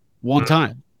together one mm,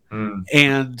 time, mm,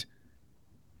 and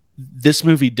this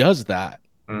movie does that,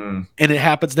 mm, and it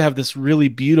happens to have this really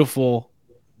beautiful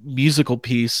musical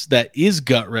piece that is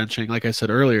gut wrenching. Like I said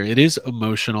earlier, it is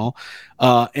emotional,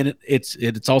 and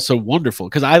it's also wonderful,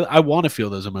 because I want to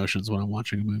feel those emotions when I'm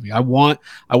watching a movie. I want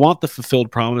the fulfilled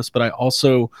promise, but I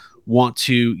also want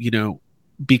to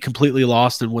be completely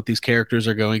lost in what these characters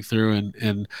are going through,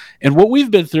 and what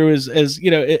we've been through as as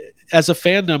a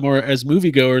fandom or as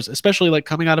moviegoers, especially like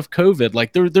coming out of COVID.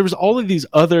 Like there was all of these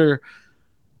other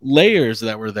layers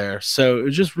that were there, so it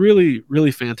was just really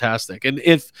really fantastic. And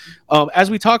if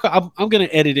as we talk, I'm going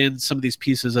to edit in some of these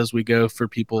pieces as we go for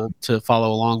people to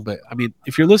follow along, but I mean,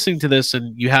 if you're listening to this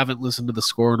and you haven't listened to the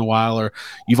score in a while, or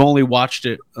you've only watched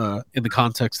it in the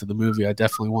context of the movie, I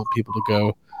definitely want people to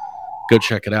go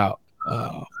check it out.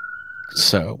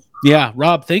 So yeah,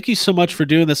 Rob, thank you so much for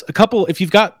doing this. If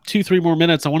you've got 2-3 more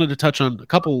minutes, I wanted to touch on a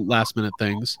couple last minute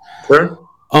things. sure.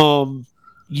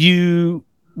 You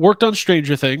worked on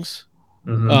Stranger Things.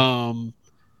 Hmm. Um,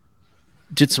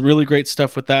 did some really great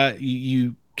stuff with that.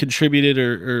 You contributed,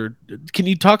 or can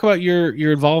you talk about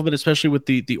your involvement, especially with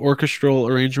the orchestral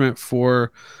arrangement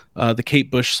for the Kate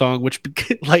Bush song, which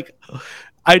like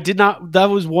I did not. That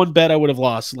was one bet I would have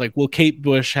lost. Like, will Kate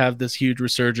Bush have this huge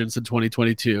resurgence in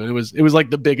 2022? And it was like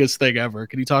the biggest thing ever.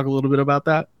 Can you talk a little bit about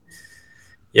that?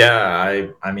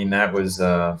 Yeah, I mean that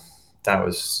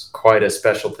was quite a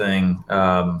special thing.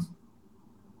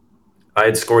 I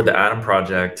had scored the Adam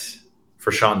Project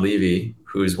for Sean Levy,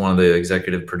 who's one of the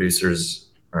executive producers,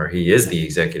 or he is the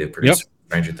executive Yep. producer of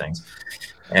Stranger Things,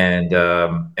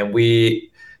 and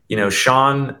we,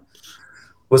 Sean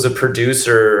was a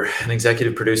producer, an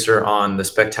executive producer on The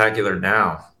Spectacular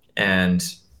Now, and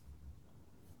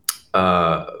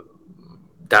uh,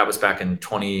 that was back in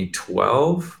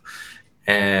 2012,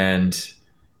 and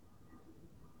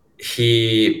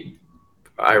he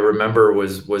I remember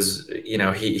was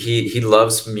he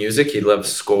loves music, he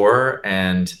loves score,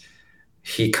 and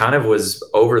he kind of was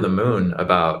over the moon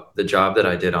about the job that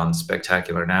I did on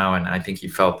Spectacular Now, and I think he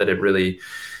felt that it really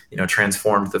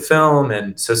transformed the film.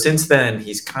 And so since then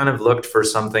he's kind of looked for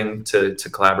something to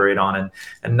collaborate on,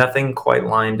 and nothing quite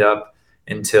lined up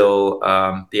until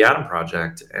the Adam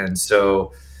Project. And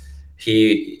so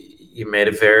he made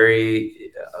a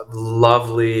very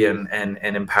lovely and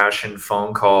impassioned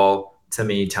phone call to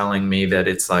me, telling me that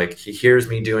it's like he hears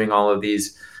me doing all of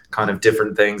these kind of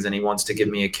different things, and he wants to give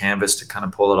me a canvas to kind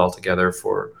of pull it all together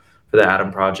for the Adam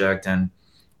Project. And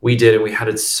we did it. We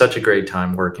had such a great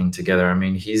time working together. I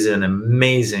mean, he's an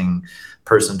amazing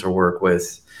person to work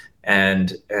with,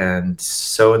 and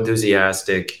so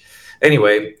enthusiastic.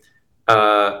 Anyway,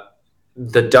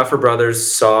 the Duffer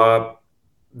Brothers saw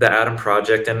the Adam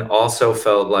Project and also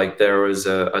felt like there was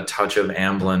a touch of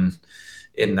Amblin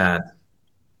in that.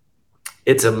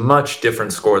 It's a much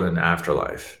different score than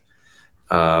Afterlife.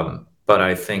 But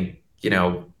I think,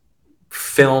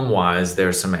 film wise,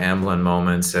 there's some Amblin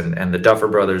moments, and the Duffer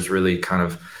Brothers really kind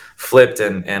of flipped.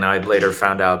 And I later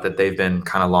found out that they've been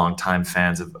kind of longtime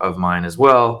fans of mine as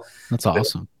well. That's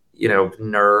awesome.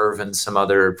 Nerve and some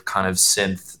other kind of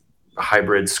synth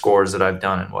hybrid scores that I've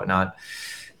done and whatnot.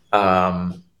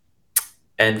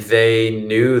 And they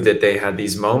knew that they had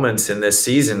these moments in this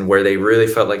season where they really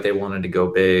felt like they wanted to go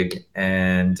big,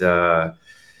 and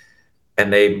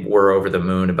they were over the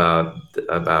moon about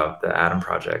the Adam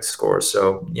Project score.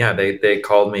 So yeah, they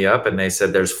called me up and they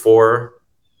said, "There's 4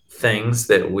 things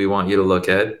that we want you to look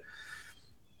at,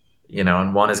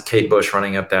 and one is Kate Bush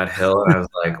running up that hill." And I was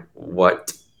like,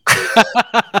 "What?"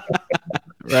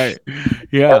 Right.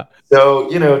 Yeah. So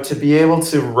to be able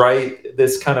to write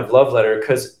this kind of love letter,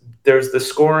 because there's the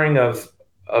scoring of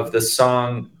the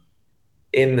song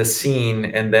in the scene,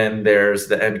 and then there's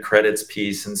the end credits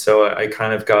piece. And so I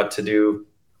kind of got to do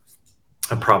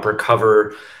a proper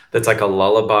cover that's like a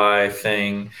lullaby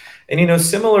thing. And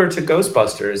similar to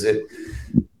Ghostbusters,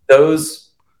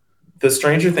 those the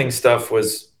Stranger Things stuff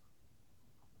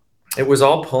it was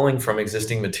all pulling from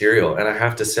existing material. And I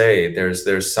have to say,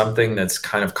 there's something that's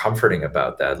kind of comforting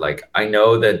about that. Like, I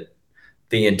know that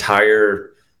the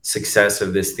entire success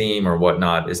of this theme or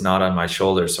whatnot is not on my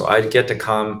shoulders. So I get to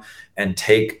come and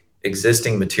take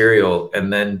existing material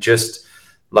and then just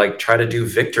like try to do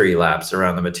victory laps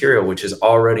around the material, which is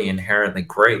already inherently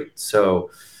great.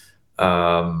 So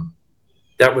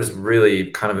that was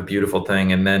really kind of a beautiful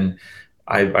thing. And then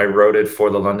I wrote it for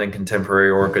the London Contemporary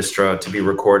Orchestra to be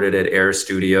recorded at Air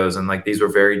Studios. And like, these were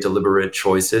very deliberate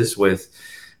choices with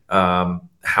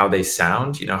how they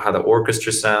sound, how the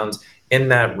orchestra sounds in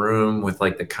that room with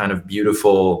like the kind of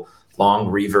beautiful long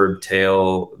reverb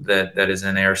tail that is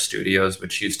in Air Studios,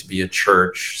 which used to be a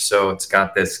church. So it's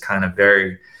got this kind of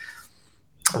very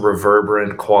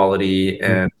reverberant quality,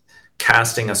 and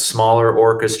casting a smaller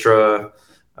orchestra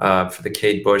for the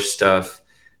Kate Bush stuff,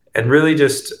 and really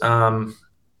just trying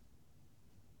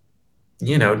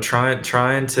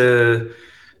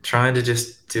to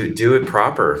just do it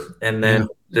proper. And then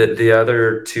the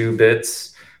other two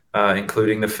bits,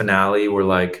 including the finale, were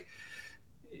like,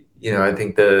 I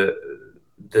think the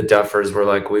Duffers were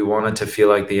like, we wanted to feel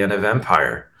like the end of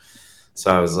Empire.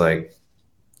 So I was like,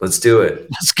 let's do it.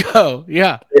 Let's go.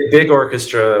 Yeah. Big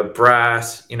orchestra,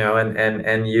 brass,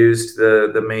 and used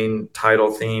the main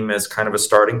title theme as kind of a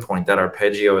starting point, that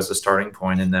arpeggio as a starting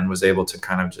point, and then was able to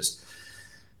kind of just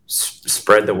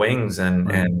spread the wings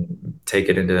and take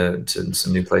it into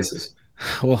some new places.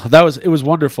 Well, it was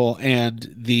wonderful.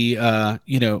 And the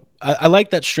I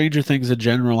like that Stranger Things in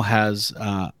general has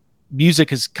music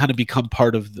has kind of become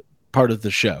part of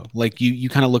the show. Like you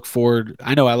kind of look forward.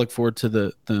 I know I look forward to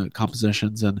the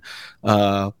compositions, and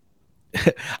I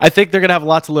think they're gonna have a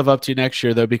lot to live up to next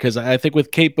year, though, because I think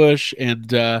with Kate Bush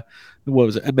and what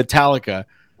was it, and Metallica,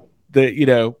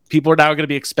 people are now going to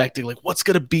be expecting like, what's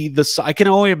going to be the. I can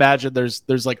only imagine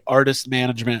there's like artist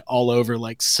management all over,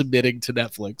 like submitting to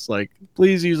Netflix, like,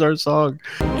 please use our song.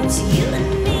 It's you and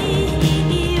me.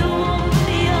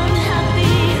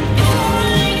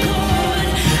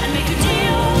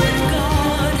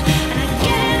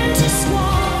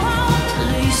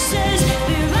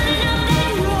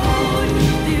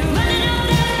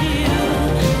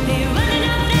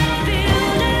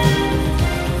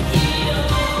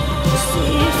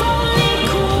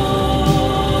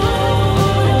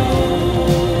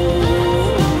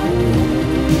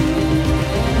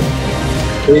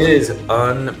 It is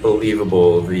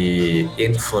unbelievable the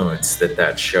influence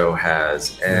that show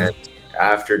has. And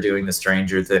after doing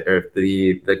the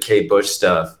the Kate Bush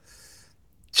stuff,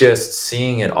 just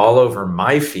seeing it all over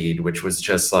my feed, which was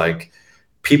just like,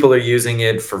 people are using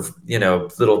it for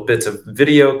little bits of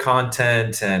video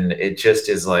content, and it just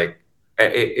is like,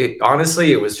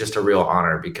 honestly, it was just a real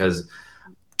honor, because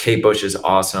Kate Bush is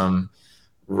awesome.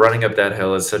 Running Up That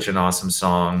Hill is such an awesome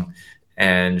song,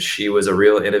 and she was a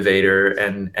real innovator,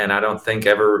 and I don't think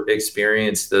ever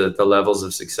experienced the levels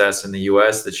of success in the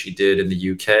US that she did in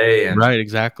the UK. And right,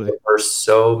 exactly. for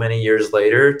so many years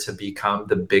later to become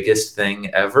the biggest thing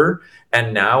ever.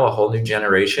 And now a whole new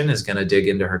generation is going to dig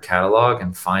into her catalog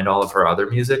and find all of her other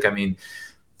music. I mean,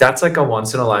 that's like a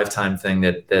once in a lifetime thing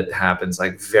that happens,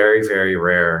 like very, very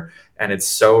rare. And it's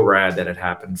so rad that it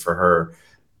happened for her.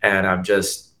 And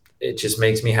it just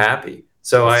makes me happy.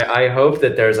 So I hope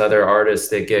that there's other artists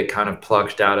that get kind of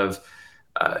plucked out of,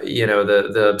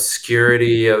 the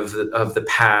obscurity of the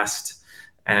past.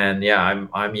 And yeah,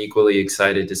 I'm equally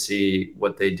excited to see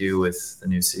what they do with the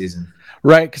new season.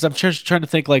 Right, because I'm just trying to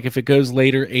think, like, if it goes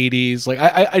later 80s, like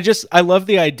I love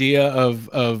the idea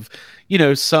of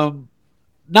some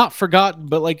not forgotten,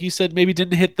 but like you said, maybe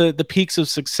didn't hit the peaks of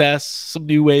success, some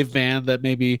new wave band that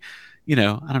maybe, I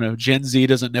don't know, Gen Z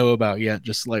doesn't know about yet.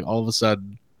 Just like all of a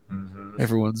sudden,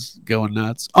 everyone's going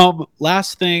nuts.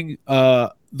 Last thing,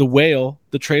 The Whale,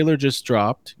 the trailer just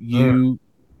dropped. You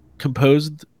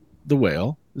composed The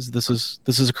Whale. This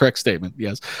is a correct statement.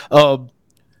 Yes.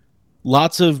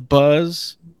 Lots of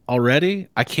buzz already.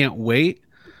 I can't wait.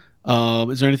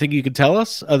 Is there anything you can tell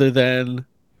us other than,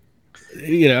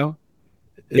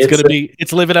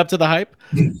 it's living up to the hype?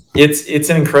 It's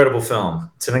an incredible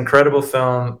film. It's an incredible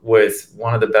film with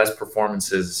one of the best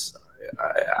performances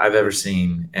I've ever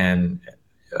seen. And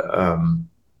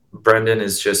Brendan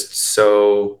is just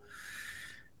so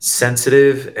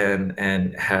sensitive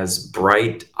and has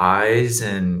bright eyes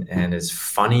and is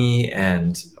funny,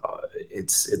 and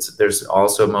It's there's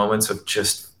also moments of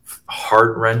just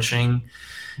heart wrenching,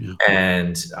 Yeah.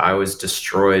 and I was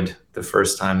destroyed the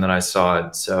first time that I saw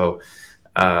it. So,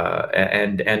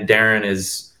 and Darren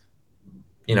is,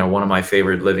 one of my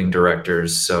favorite living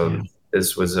directors. So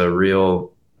this was a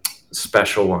real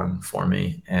special one for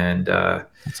me, and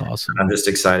That's awesome. I'm just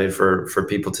excited for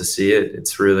people to see it.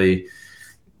 It's really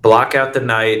block out the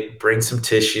night, bring some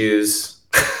tissues,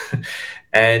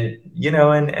 and yeah,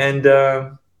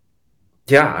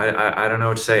 I don't know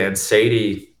what to say. And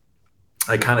Sadie,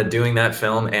 like kind of doing that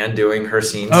film and doing her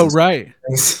scenes. Oh, right.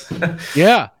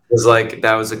 Yeah. It was like,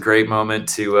 that was a great moment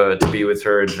to be with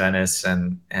her at Venice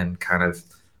and kind of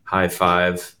high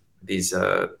five these,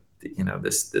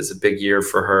 this is a big year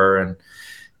for her,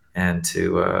 and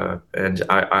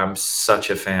I'm such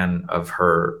a fan of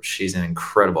her. She's an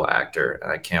incredible actor,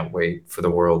 and I can't wait for the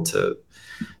world to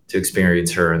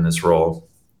experience her in this role.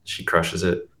 She crushes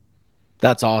it.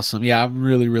 That's awesome. Yeah, I'm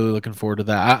really, really looking forward to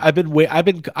that.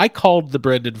 I called the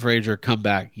Brendan Fraser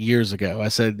comeback years ago. I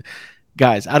said,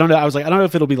 guys, I don't know. I was like, I don't know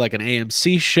if it'll be like an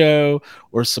AMC show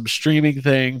or some streaming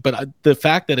thing, but the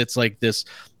fact that it's like this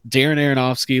Darren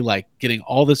Aronofsky, like getting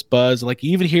all this buzz, like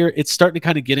you even hear it's starting to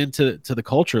kind of get into the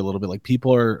culture a little bit. Like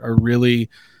people are really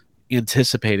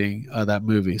anticipating that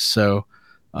movie. So,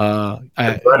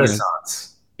 Renaissance.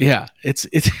 Yeah, it's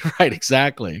right.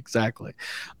 Exactly.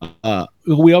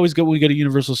 We always go when we go to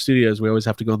Universal Studios. We always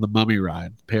have to go on the Mummy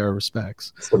ride, pay our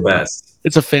respects. It's the best.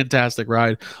 It's a fantastic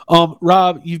ride.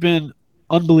 Rob, you've been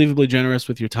unbelievably generous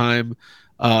with your time.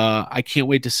 I can't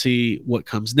wait to see what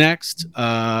comes next.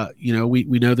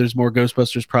 We know there's more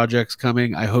Ghostbusters projects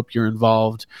coming. I hope you're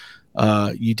involved.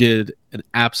 You did an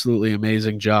absolutely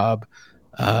amazing job.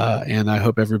 And I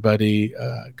hope everybody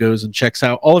goes and checks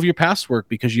out all of your past work,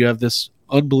 because you have this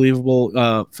unbelievable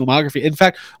filmography. In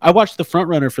fact, I watched The Front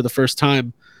Runner for the first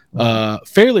time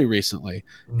fairly recently,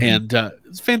 and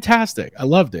it's fantastic. I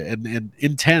loved it, and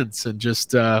intense, and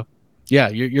just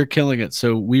you're killing it.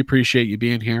 So we appreciate you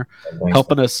being here,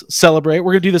 helping us celebrate.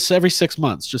 We're gonna do this every 6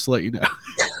 months, just to let you know.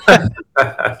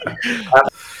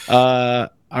 All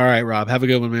right, Rob, have a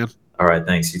good one, man. All right,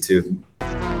 thanks. You too.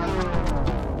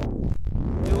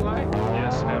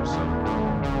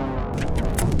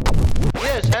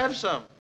 Yes, have some.